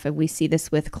BFF, and we see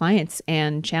this with clients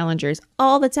and challengers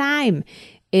all the time,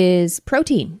 is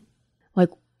protein. Like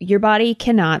your body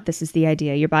cannot, this is the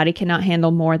idea, your body cannot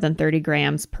handle more than 30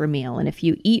 grams per meal. And if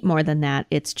you eat more than that,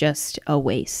 it's just a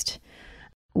waste.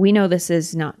 We know this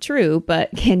is not true, but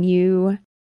can you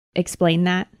explain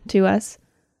that to us?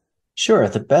 Sure.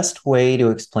 The best way to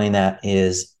explain that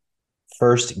is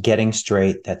first getting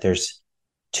straight that there's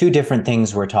two different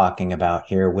things we're talking about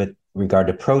here with regard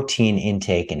to protein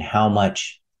intake and how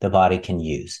much the body can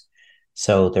use.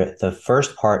 So the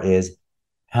first part is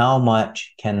how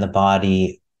much can the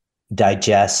body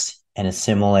digest and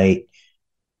assimilate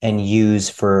and use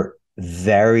for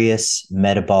various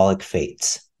metabolic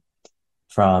fates,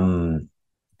 from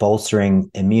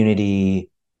bolstering immunity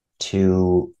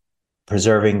to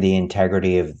preserving the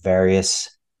integrity of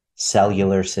various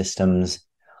cellular systems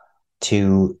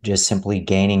to just simply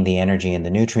gaining the energy and the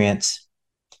nutrients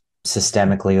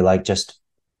systemically, like just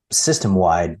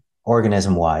system-wide,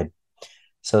 organism-wide.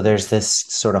 So there's this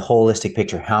sort of holistic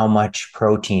picture, how much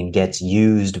protein gets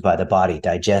used by the body,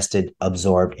 digested,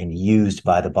 absorbed, and used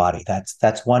by the body.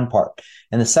 That's one part.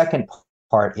 And the second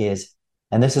part is,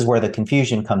 and this is where the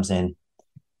confusion comes in,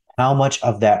 how much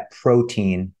of that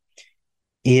protein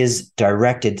is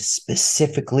directed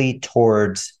specifically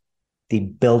towards the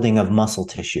building of muscle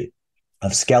tissue,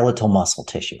 of skeletal muscle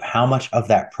tissue. How much of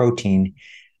that protein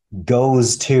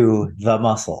goes to the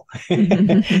muscle?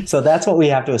 So that's what we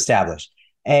have to establish.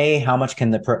 How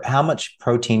much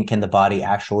protein can the body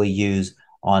actually use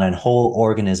on a whole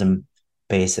organism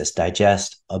basis,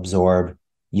 digest, absorb,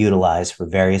 utilize for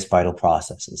various vital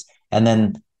processes? And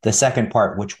then the second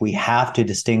part, which we have to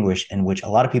distinguish and which a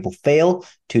lot of people fail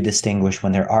to distinguish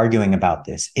when they're arguing about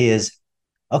this, is,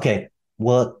 okay,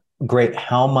 well, great,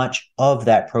 how much of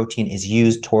that protein is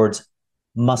used towards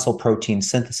muscle protein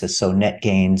synthesis, so net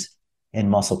gains in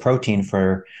muscle protein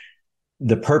for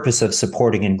the purpose of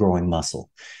supporting and growing muscle.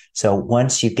 So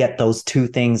once you get those two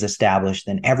things established,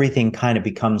 then everything kind of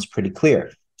becomes pretty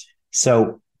clear.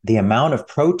 So the amount of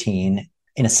protein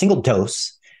in a single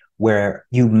dose where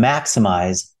you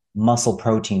maximize muscle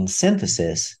protein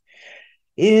synthesis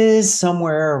is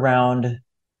somewhere around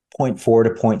 0.4 to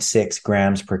 0.6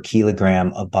 grams per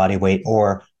kilogram of body weight,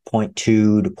 or 0.2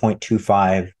 to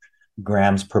 0.25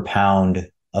 grams per pound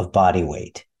of body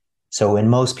weight. So in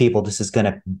most people, this is going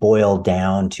to boil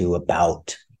down to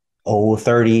about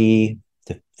 30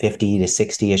 to 50 to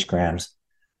 60-ish grams,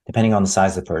 depending on the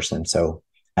size of the person. So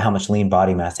how much lean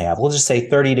body mass they have. We'll just say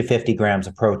 30 to 50 grams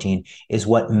of protein is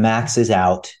what maxes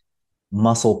out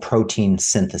muscle protein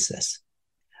synthesis.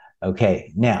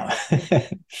 Okay, now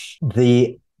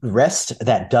the rest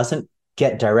that doesn't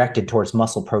get directed towards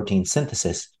muscle protein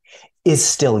synthesis is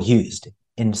still used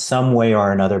in some way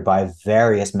or another by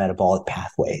various metabolic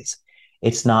pathways.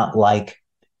 It's not like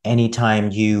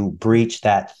anytime you breach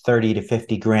that 30 to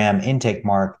 50 gram intake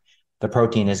mark, the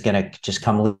protein is going to just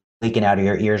come leaking out of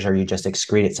your ears, or you just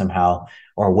excrete it somehow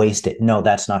or waste it. No,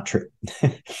 that's not true.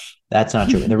 That's not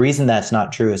true. And the reason that's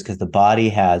not true is because the body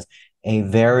has a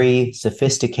very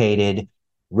sophisticated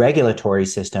regulatory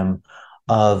system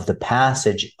of the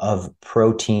passage of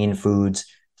protein foods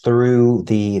through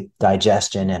the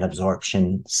digestion and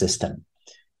absorption system.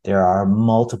 There are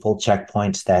multiple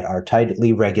checkpoints that are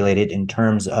tightly regulated in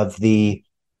terms of the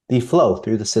flow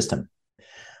through the system.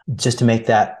 Just to make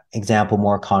that example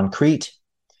more concrete,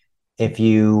 if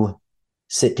you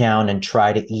sit down and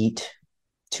try to eat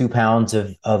 2 pounds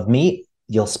of meat,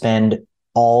 you'll spend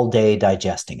all day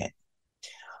digesting it.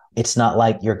 It's not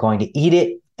like you're going to eat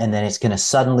it and then it's going to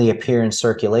suddenly appear in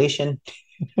circulation.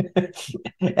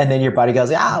 And then your body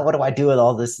goes, what do I do with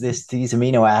all these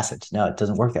amino acids? No, it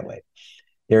doesn't work that way.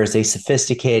 There is a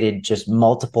sophisticated, just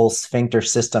multiple sphincter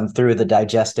system through the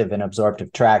digestive and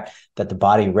absorptive tract that the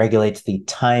body regulates the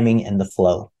timing and the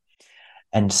flow.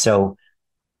 And so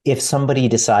if somebody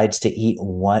decides to eat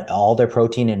all their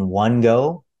protein in one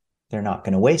go, they're not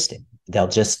going to waste it. They'll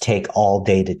just take all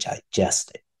day to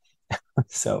digest it.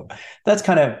 So that's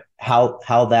kind of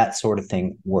how that sort of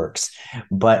thing works.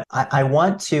 But I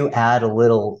want to add a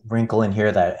little wrinkle in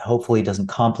here that hopefully doesn't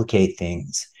complicate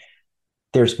things.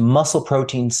 There's muscle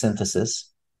protein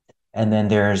synthesis, and then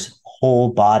there's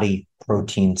whole body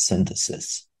protein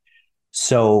synthesis.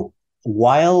 So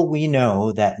while we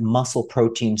know that muscle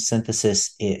protein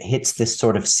synthesis, it hits this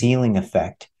sort of ceiling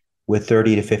effect with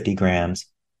 30 to 50 grams,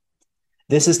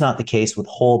 this is not the case with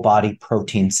whole body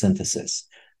protein synthesis.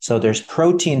 So there's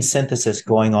protein synthesis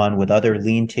going on with other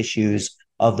lean tissues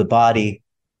of the body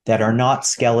that are not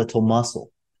skeletal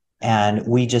muscle. And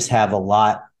we just have a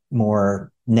lot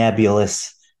more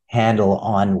nebulous handle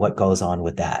on what goes on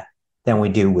with that than we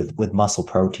do with muscle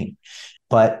protein.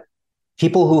 But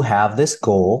people who have this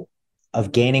goal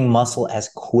of gaining muscle as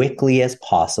quickly as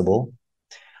possible,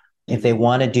 if they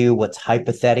want to do what's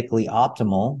hypothetically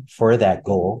optimal for that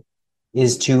goal,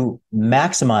 is to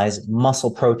maximize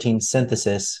muscle protein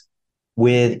synthesis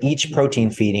with each protein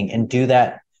feeding and do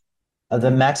that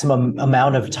the maximum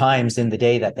amount of times in the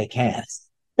day that they can.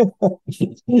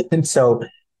 And so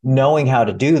knowing how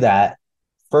to do that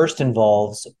first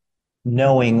involves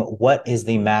knowing what is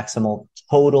the maximal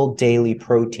total daily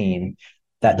protein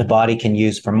that the body can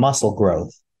use for muscle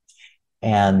growth.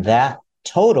 And that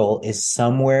total is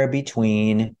somewhere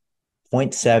between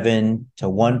 0.7 to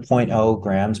 1.0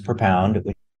 grams per pound,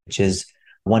 which is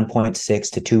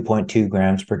 1.6 to 2.2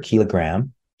 grams per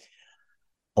kilogram.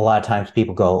 A lot of times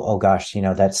people go, oh gosh,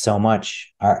 that's so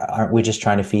much. Aren't we just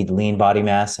trying to feed lean body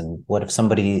mass? And what if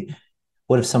somebody's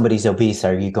obese?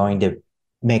 Are you going to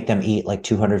make them eat like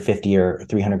 250 or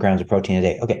 300 grams of protein a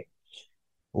day? Okay,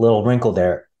 little wrinkle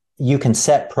there. You can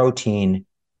set protein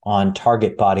on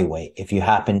target body weight if you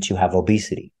happen to have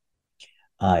obesity.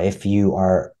 If you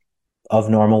are of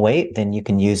normal weight, then you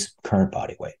can use current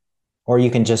body weight. Or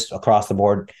you can just across the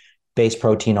board base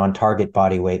protein on target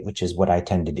body weight, which is what I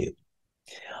tend to do.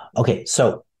 Okay,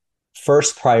 so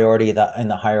first priority in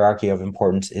the hierarchy of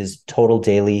importance is total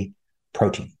daily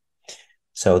protein.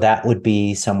 So that would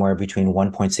be somewhere between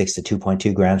 1.6 to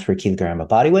 2.2 grams per kilogram of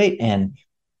body weight. And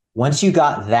once you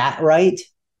got that right,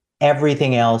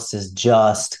 everything else is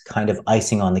just kind of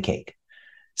icing on the cake.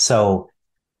 So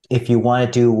if you want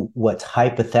to do what's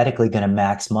hypothetically going to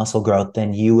max muscle growth,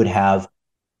 then you would have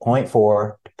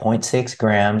 0.4 to 0.6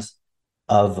 grams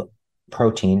of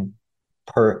protein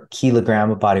per kilogram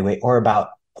of body weight, or about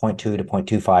 0.2 to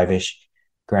 0.25-ish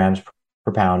grams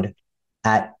per pound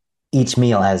at each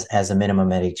meal as a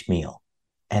minimum at each meal.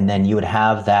 And then you would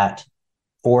have that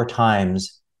 4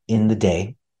 times in the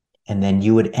day. And then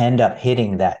you would end up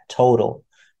hitting that total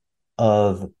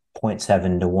of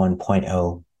 0.7 to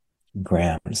 1.0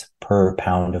 grams per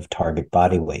pound of target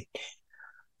body weight.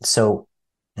 So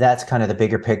that's kind of the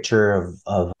bigger picture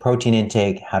of protein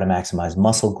intake, how to maximize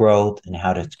muscle growth, and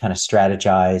how to kind of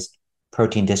strategize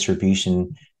protein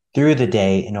distribution through the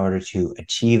day in order to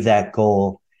achieve that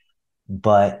goal.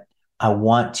 But I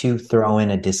want to throw in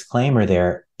a disclaimer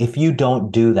there. If you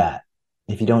don't do that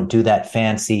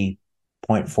fancy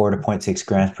 0.4 to 0.6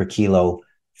 grams per kilo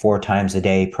 4 times a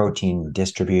day protein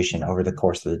distribution over the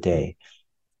course of the day,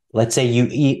 let's say you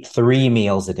eat 3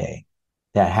 meals a day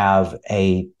that have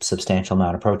a substantial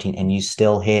amount of protein and you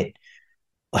still hit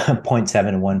 0.7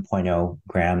 to 1.0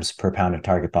 grams per pound of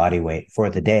target body weight for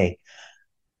the day,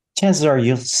 chances are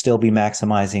you'll still be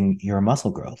maximizing your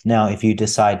muscle growth. Now, if you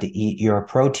decide to eat your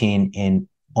protein in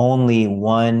only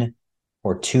 1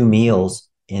 or 2 meals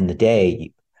in the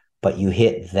day, but you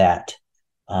hit that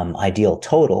ideal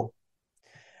total,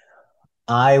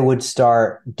 I would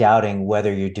start doubting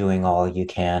whether you're doing all you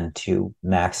can to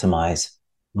maximize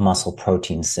muscle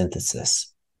protein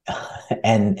synthesis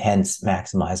and hence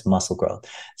maximize muscle growth.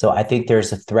 So I think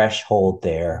there's a threshold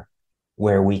there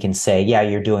where we can say, yeah,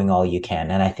 you're doing all you can.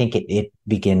 And I think it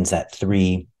begins at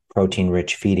 3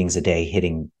 protein-rich feedings a day,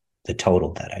 hitting the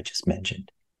total that I just mentioned.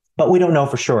 But we don't know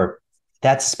for sure.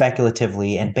 That's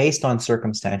speculatively and based on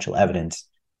circumstantial evidence.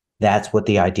 That's what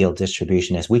the ideal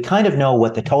distribution is. We kind of know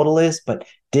what the total is, but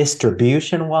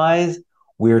distribution-wise,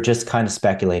 we're just kind of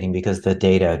speculating because the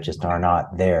data just are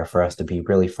not there for us to be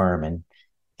really firm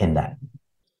in that.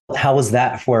 How was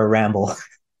that for a ramble?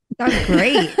 That's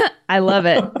great. I love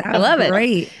it. I love it.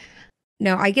 Great.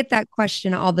 No, I get that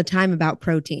question all the time about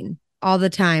protein, all the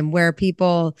time, where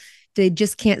people they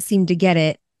just can't seem to get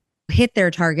it, hit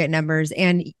their target numbers.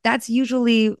 And that's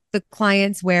usually the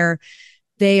clients where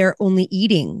they are only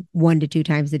eating 1 to 2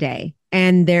 times a day.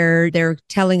 And they're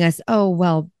telling us, oh,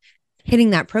 well,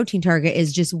 hitting that protein target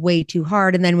is just way too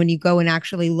hard. And then when you go and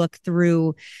actually look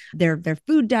through their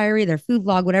food diary, their food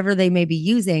log, whatever they may be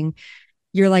using,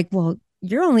 you're like, well,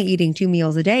 you're only eating 2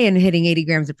 meals a day and hitting 80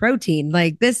 grams of protein.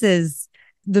 Like, this is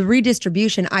the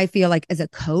redistribution. I feel like as a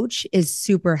coach is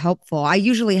super helpful. I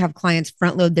usually have clients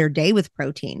front load their day with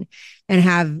protein and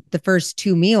have the first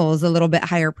 2 meals a little bit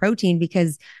higher protein,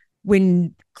 because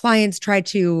when clients try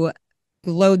to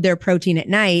load their protein at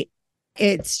night,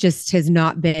 it's just has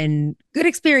not been good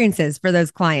experiences for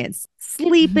those clients.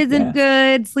 Sleep isn't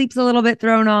good. Sleep's a little bit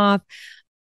thrown off.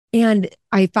 And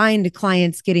I find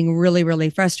clients getting really, really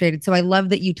frustrated. So I love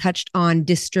that you touched on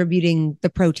distributing the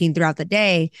protein throughout the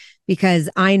day, because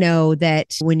I know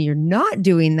that when you're not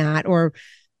doing that, or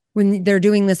when they're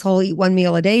doing this whole eat 1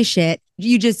 meal a day shit,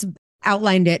 you just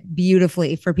outlined it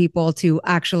beautifully for people to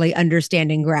actually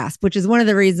understand and grasp, which is one of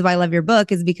the reasons why I love your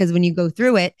book, is because when you go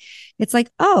through it, it's like,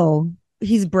 oh,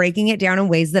 he's breaking it down in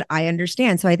ways that I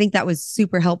understand. So I think that was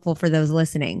super helpful for those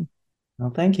listening. Well,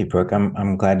 thank you, Brooke.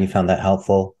 I'm glad you found that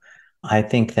helpful. I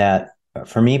think that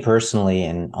for me personally,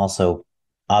 and also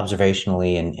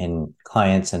observationally in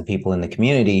clients and people in the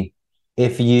community,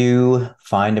 if you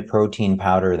find a protein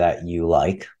powder that you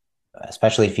like,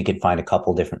 especially if you can find a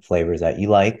couple different flavors that you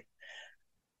like,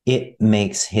 it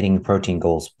makes hitting protein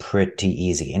goals pretty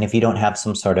easy. And if you don't have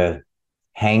some sort of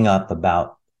hang up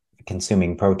about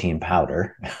consuming protein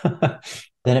powder,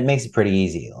 then it makes it pretty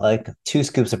easy. Like 2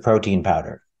 scoops of protein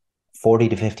powder, 40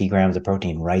 to 50 grams of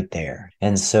protein right there.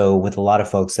 And so with a lot of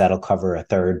folks, that'll cover a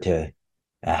third to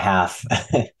a half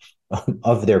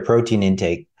of their protein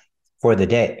intake for the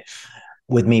day.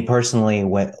 With me personally,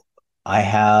 when I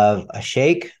have a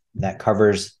shake that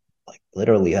covers, like,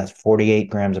 literally that's 48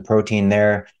 grams of protein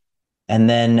there. And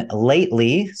then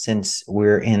lately, since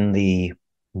we're in the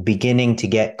beginning to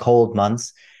get cold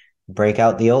months, break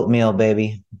out the oatmeal,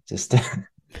 baby. Just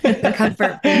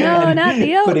Comfort food. No, not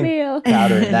the putting oatmeal.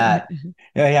 powder in that.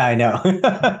 Yeah, I know.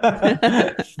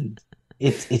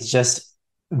 It's just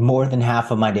more than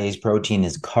half of my day's protein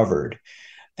is covered.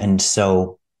 And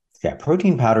so, yeah,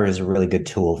 protein powder is a really good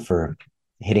tool for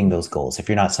hitting those goals. If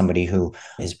you're not somebody who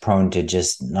is prone to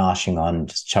just noshing on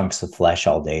just chunks of flesh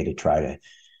all day to try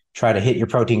to hit your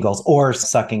protein goals, or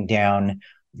sucking down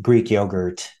Greek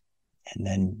yogurt, and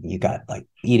then you got like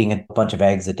eating a bunch of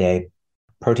eggs a day,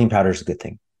 protein powder is a good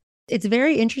thing. It's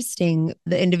very interesting,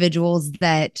 the individuals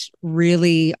that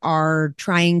really are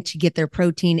trying to get their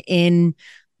protein in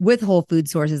with whole food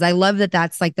sources. I love that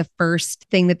that's like the first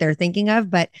thing that they're thinking of,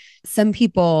 but some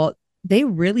people, they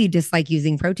really dislike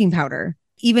using protein powder.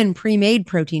 Even pre-made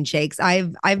protein shakes.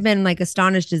 I've been like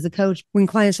astonished as a coach when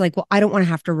clients are like, well, I don't want to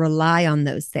have to rely on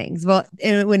those things. Well,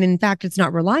 when in fact it's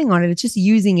not relying on it, it's just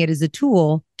using it as a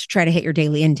tool to try to hit your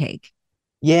daily intake.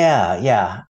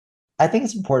 Yeah. I think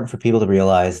it's important for people to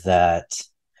realize that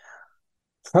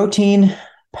protein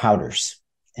powders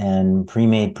and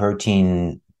pre-made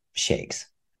protein shakes,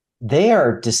 they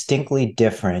are distinctly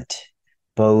different,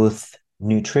 both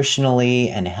nutritionally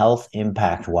and health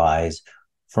impact wise,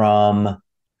 from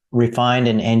refined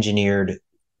and engineered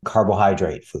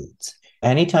carbohydrate foods.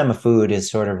 Anytime a food is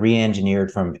sort of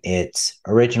re-engineered from its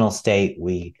original state,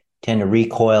 we tend to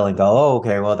recoil and go, oh,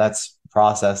 okay, well, that's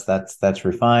processed, that's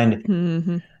refined.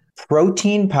 Mm-hmm.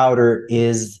 Protein powder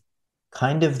is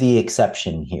kind of the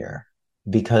exception here,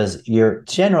 because you're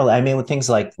generally, I mean, with things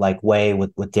like whey,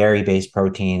 with dairy-based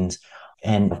proteins,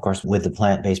 and of course with the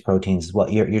plant-based proteins as well,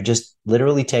 you're just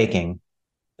literally taking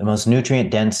the most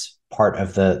nutrient-dense part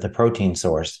of the protein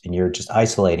source, and you're just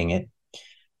isolating it,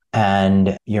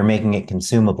 and you're making it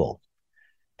consumable.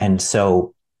 And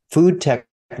so food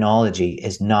technology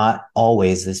is not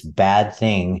always this bad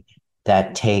thing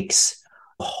that takes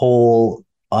whole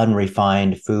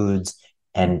unrefined foods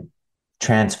and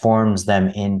transforms them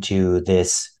into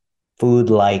this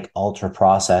food-like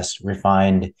ultra-processed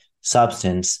refined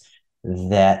substance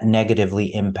that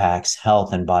negatively impacts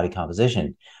health and body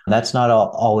composition. That's not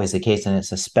always the case, and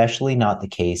it's especially not the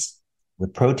case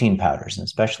with protein powders, and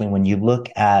especially when you look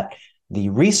at the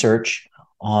research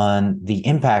on the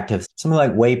impact of something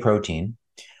like whey protein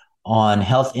on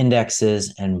health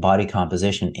indexes and body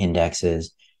composition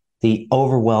indexes. The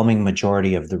overwhelming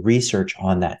majority of the research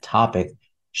on that topic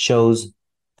shows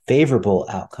favorable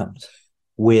outcomes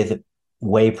with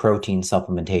whey protein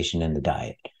supplementation in the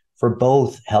diet for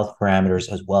both health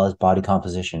parameters as well as body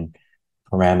composition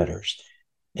parameters.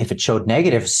 If it showed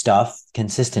negative stuff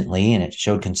consistently and it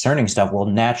showed concerning stuff, well,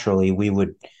 naturally we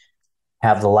would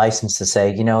have the license to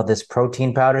say, this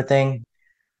protein powder thing,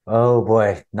 oh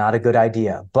boy, not a good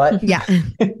idea. But Yeah.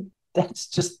 that's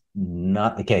just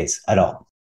not the case at all.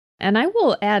 And I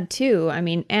will add too, I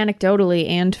mean, anecdotally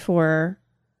and for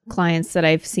clients that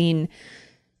I've seen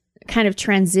kind of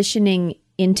transitioning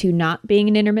into not being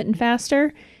an intermittent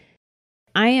faster,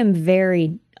 I am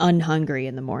very unhungry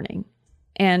in the morning.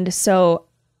 And so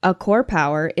a core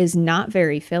power is not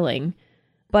very filling,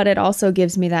 but it also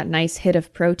gives me that nice hit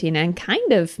of protein and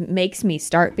kind of makes me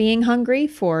start being hungry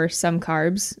for some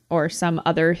carbs or some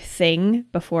other thing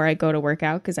before I go to work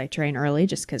out because I train early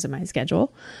just because of my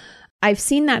schedule. I've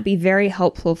seen that be very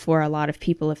helpful for a lot of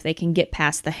people if they can get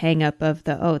past the hang up of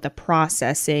the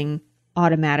processing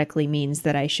automatically means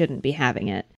that I shouldn't be having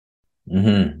it.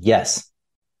 Mm-hmm. Yes.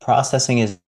 Processing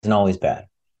isn't always bad.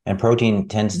 And protein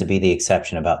tends to be the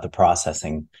exception about the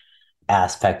processing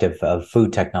aspect of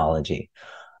food technology.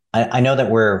 I know that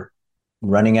we're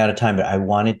running out of time, but I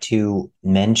wanted to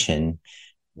mention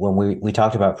when we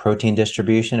talked about protein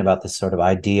distribution, about this sort of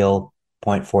ideal zero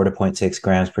point 0.4 to zero point 0.6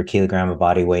 grams per kilogram of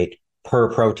body weight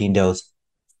per protein dose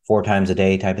 4 times a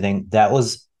day type of thing. That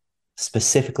was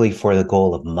specifically for the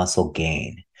goal of muscle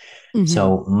gain. Mm-hmm.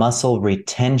 So muscle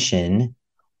retention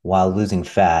while losing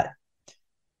fat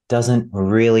doesn't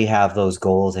really have those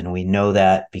goals. And we know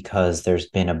that because there's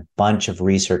been a bunch of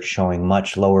research showing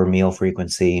much lower meal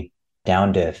frequency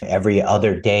down to every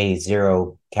other day,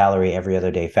 0 calorie, every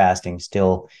other day fasting,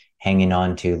 still hanging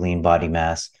on to lean body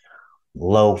mass,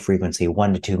 low frequency,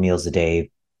 1 to 2 meals a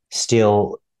day,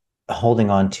 still holding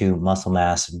on to muscle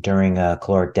mass during a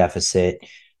caloric deficit,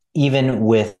 even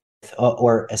with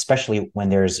or especially when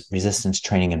there's resistance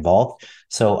training involved.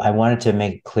 So I wanted to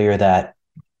make clear that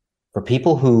for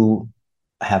people who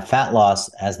have fat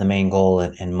loss as the main goal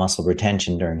and muscle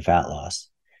retention during fat loss,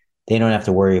 they don't have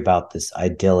to worry about this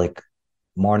idyllic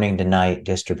morning to night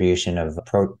distribution of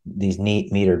these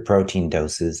neat metered protein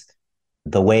doses.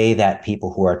 The way that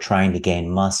people who are trying to gain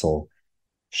muscle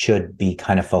should be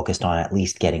kind of focused on at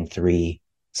least getting 3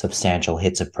 substantial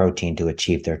hits of protein to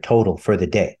achieve their total for the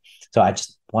day. So I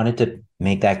just wanted to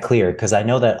make that clear because I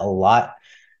know that a lot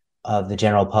of the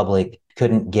general public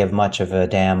couldn't give much of a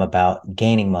damn about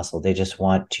gaining muscle. They just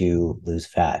want to lose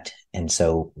fat. And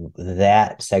so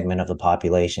that segment of the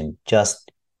population,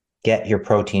 just get your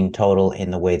protein total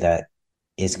in the way that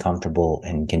is comfortable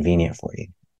and convenient for you.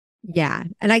 Yeah.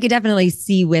 And I could definitely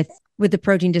see with the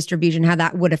protein distribution how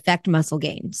that would affect muscle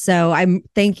gain. So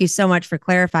thank you so much for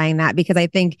clarifying that, because I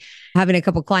think having a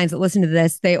couple clients that listen to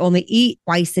this, they only eat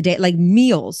twice a day, like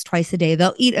meals twice a day.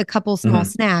 They'll eat a couple small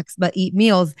snacks, but eat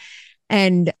meals.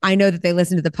 And I know that they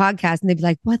listen to the podcast and they'd be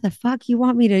like, what the fuck? You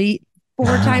want me to eat 4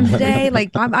 times a day?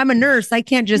 Like I'm a nurse. I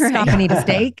can't just stop and eat a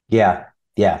steak. Yeah.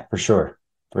 Yeah, for sure.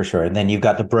 For sure. And then you've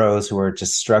got the bros who are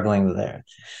just struggling with there.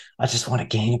 I just want to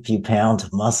gain a few pounds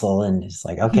of muscle. And it's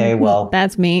like, okay, well.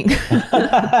 That's me.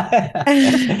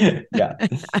 Yeah.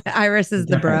 Iris is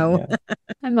the bro. Yeah.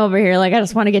 I'm over here like, I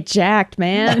just want to get jacked,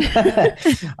 man.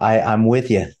 I'm with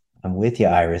you. I'm with you,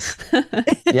 Iris.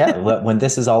 Yeah. When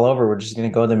this is all over, we're just going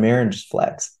to go to the mirror and just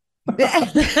flex. Yeah.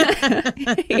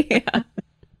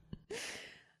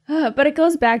 But it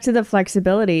goes back to the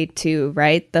flexibility too,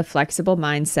 right? The flexible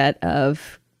mindset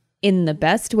of in the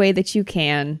best way that you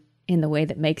can, in the way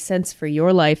that makes sense for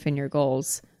your life and your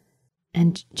goals,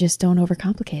 and just don't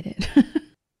overcomplicate it.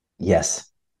 Yes.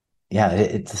 Yeah.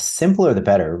 It's the simpler, the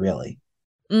better, really.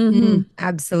 Mm-hmm.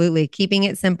 Absolutely. Keeping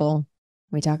it simple.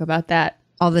 We talk about that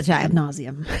all the time. Ad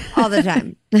nauseum. All the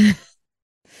time.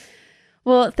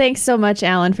 Well, thanks so much,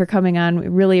 Alan, for coming on. We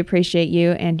really appreciate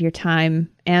you and your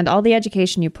time and all the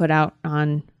education you put out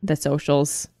on the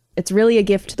socials. It's really a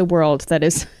gift to the world that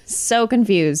is so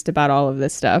confused about all of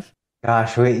this stuff.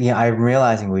 Gosh, I'm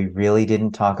realizing we really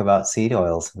didn't talk about seed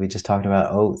oils. We just talked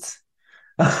about oats.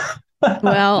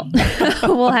 Well,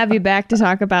 we'll have you back to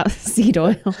talk about seed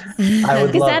oil.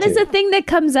 Because that is a thing that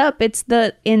comes up. It's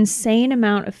the insane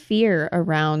amount of fear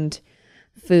around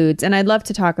foods. And I'd love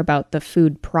to talk about the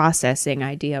food processing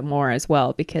idea more as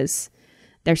well, because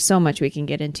there's so much we can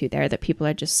get into there that people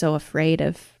are just so afraid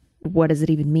of. What does it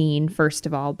even mean, first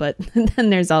of all? But then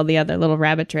there's all the other little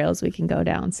rabbit trails we can go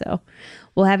down. So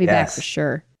we'll have you back for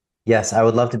sure. Yes, I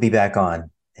would love to be back on.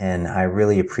 And I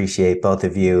really appreciate both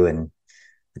of you and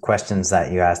the questions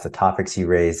that you asked, the topics you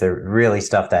raised. They're really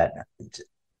stuff that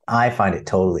I find it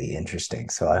totally interesting.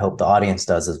 So I hope the audience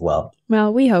does as well.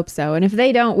 Well, we hope so. And if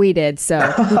they don't, we did. So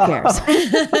who cares?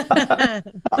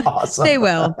 Awesome. They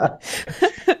will.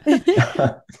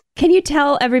 Can you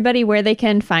tell everybody where they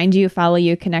can find you, follow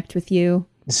you, connect with you?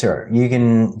 Sure. You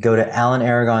can go to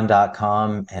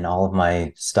alanaragon.com and all of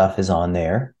my stuff is on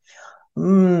there.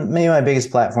 Maybe my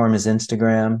biggest platform is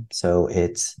Instagram. So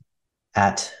it's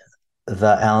at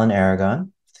the Alan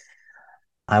Aragon.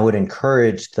 I would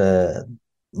encourage the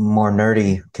more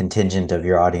nerdy contingent of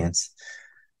your audience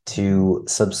to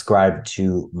subscribe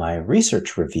to my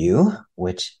research review,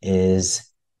 which is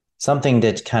something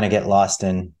to kind of get lost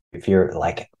in if you're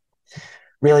like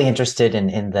really interested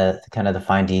in the kind of the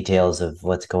fine details of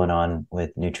what's going on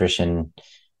with nutrition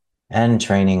and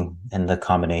training and the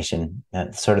combination,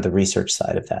 sort of the research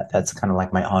side of that. That's kind of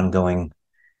like my ongoing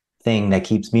thing that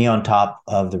keeps me on top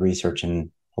of the research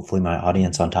and hopefully my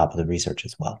audience on top of the research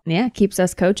as well. Yeah, keeps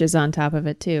us coaches on top of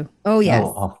it too. Oh, yes.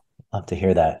 Oh, love to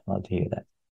hear that. Love to hear that.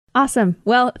 Awesome.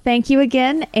 Well, thank you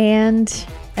again. And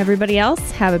everybody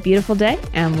else, have a beautiful day.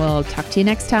 And we'll talk to you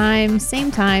next time,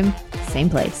 same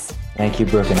place. Thank you,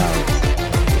 Brooke and Alex.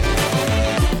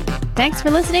 Thanks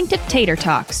for listening to Tater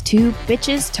Talks, two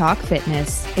bitches talk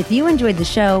fitness. If you enjoyed the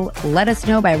show, let us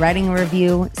know by writing a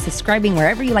review, subscribing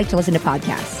wherever you like to listen to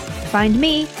podcasts. Find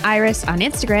me, Iris, on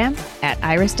Instagram at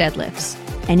Iris Deadlifts.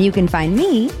 And you can find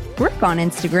me, Brooke, on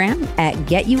Instagram at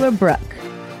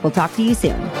GetYouABrooke. We'll talk to you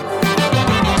soon.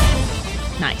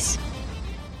 Nice.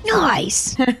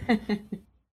 Nice.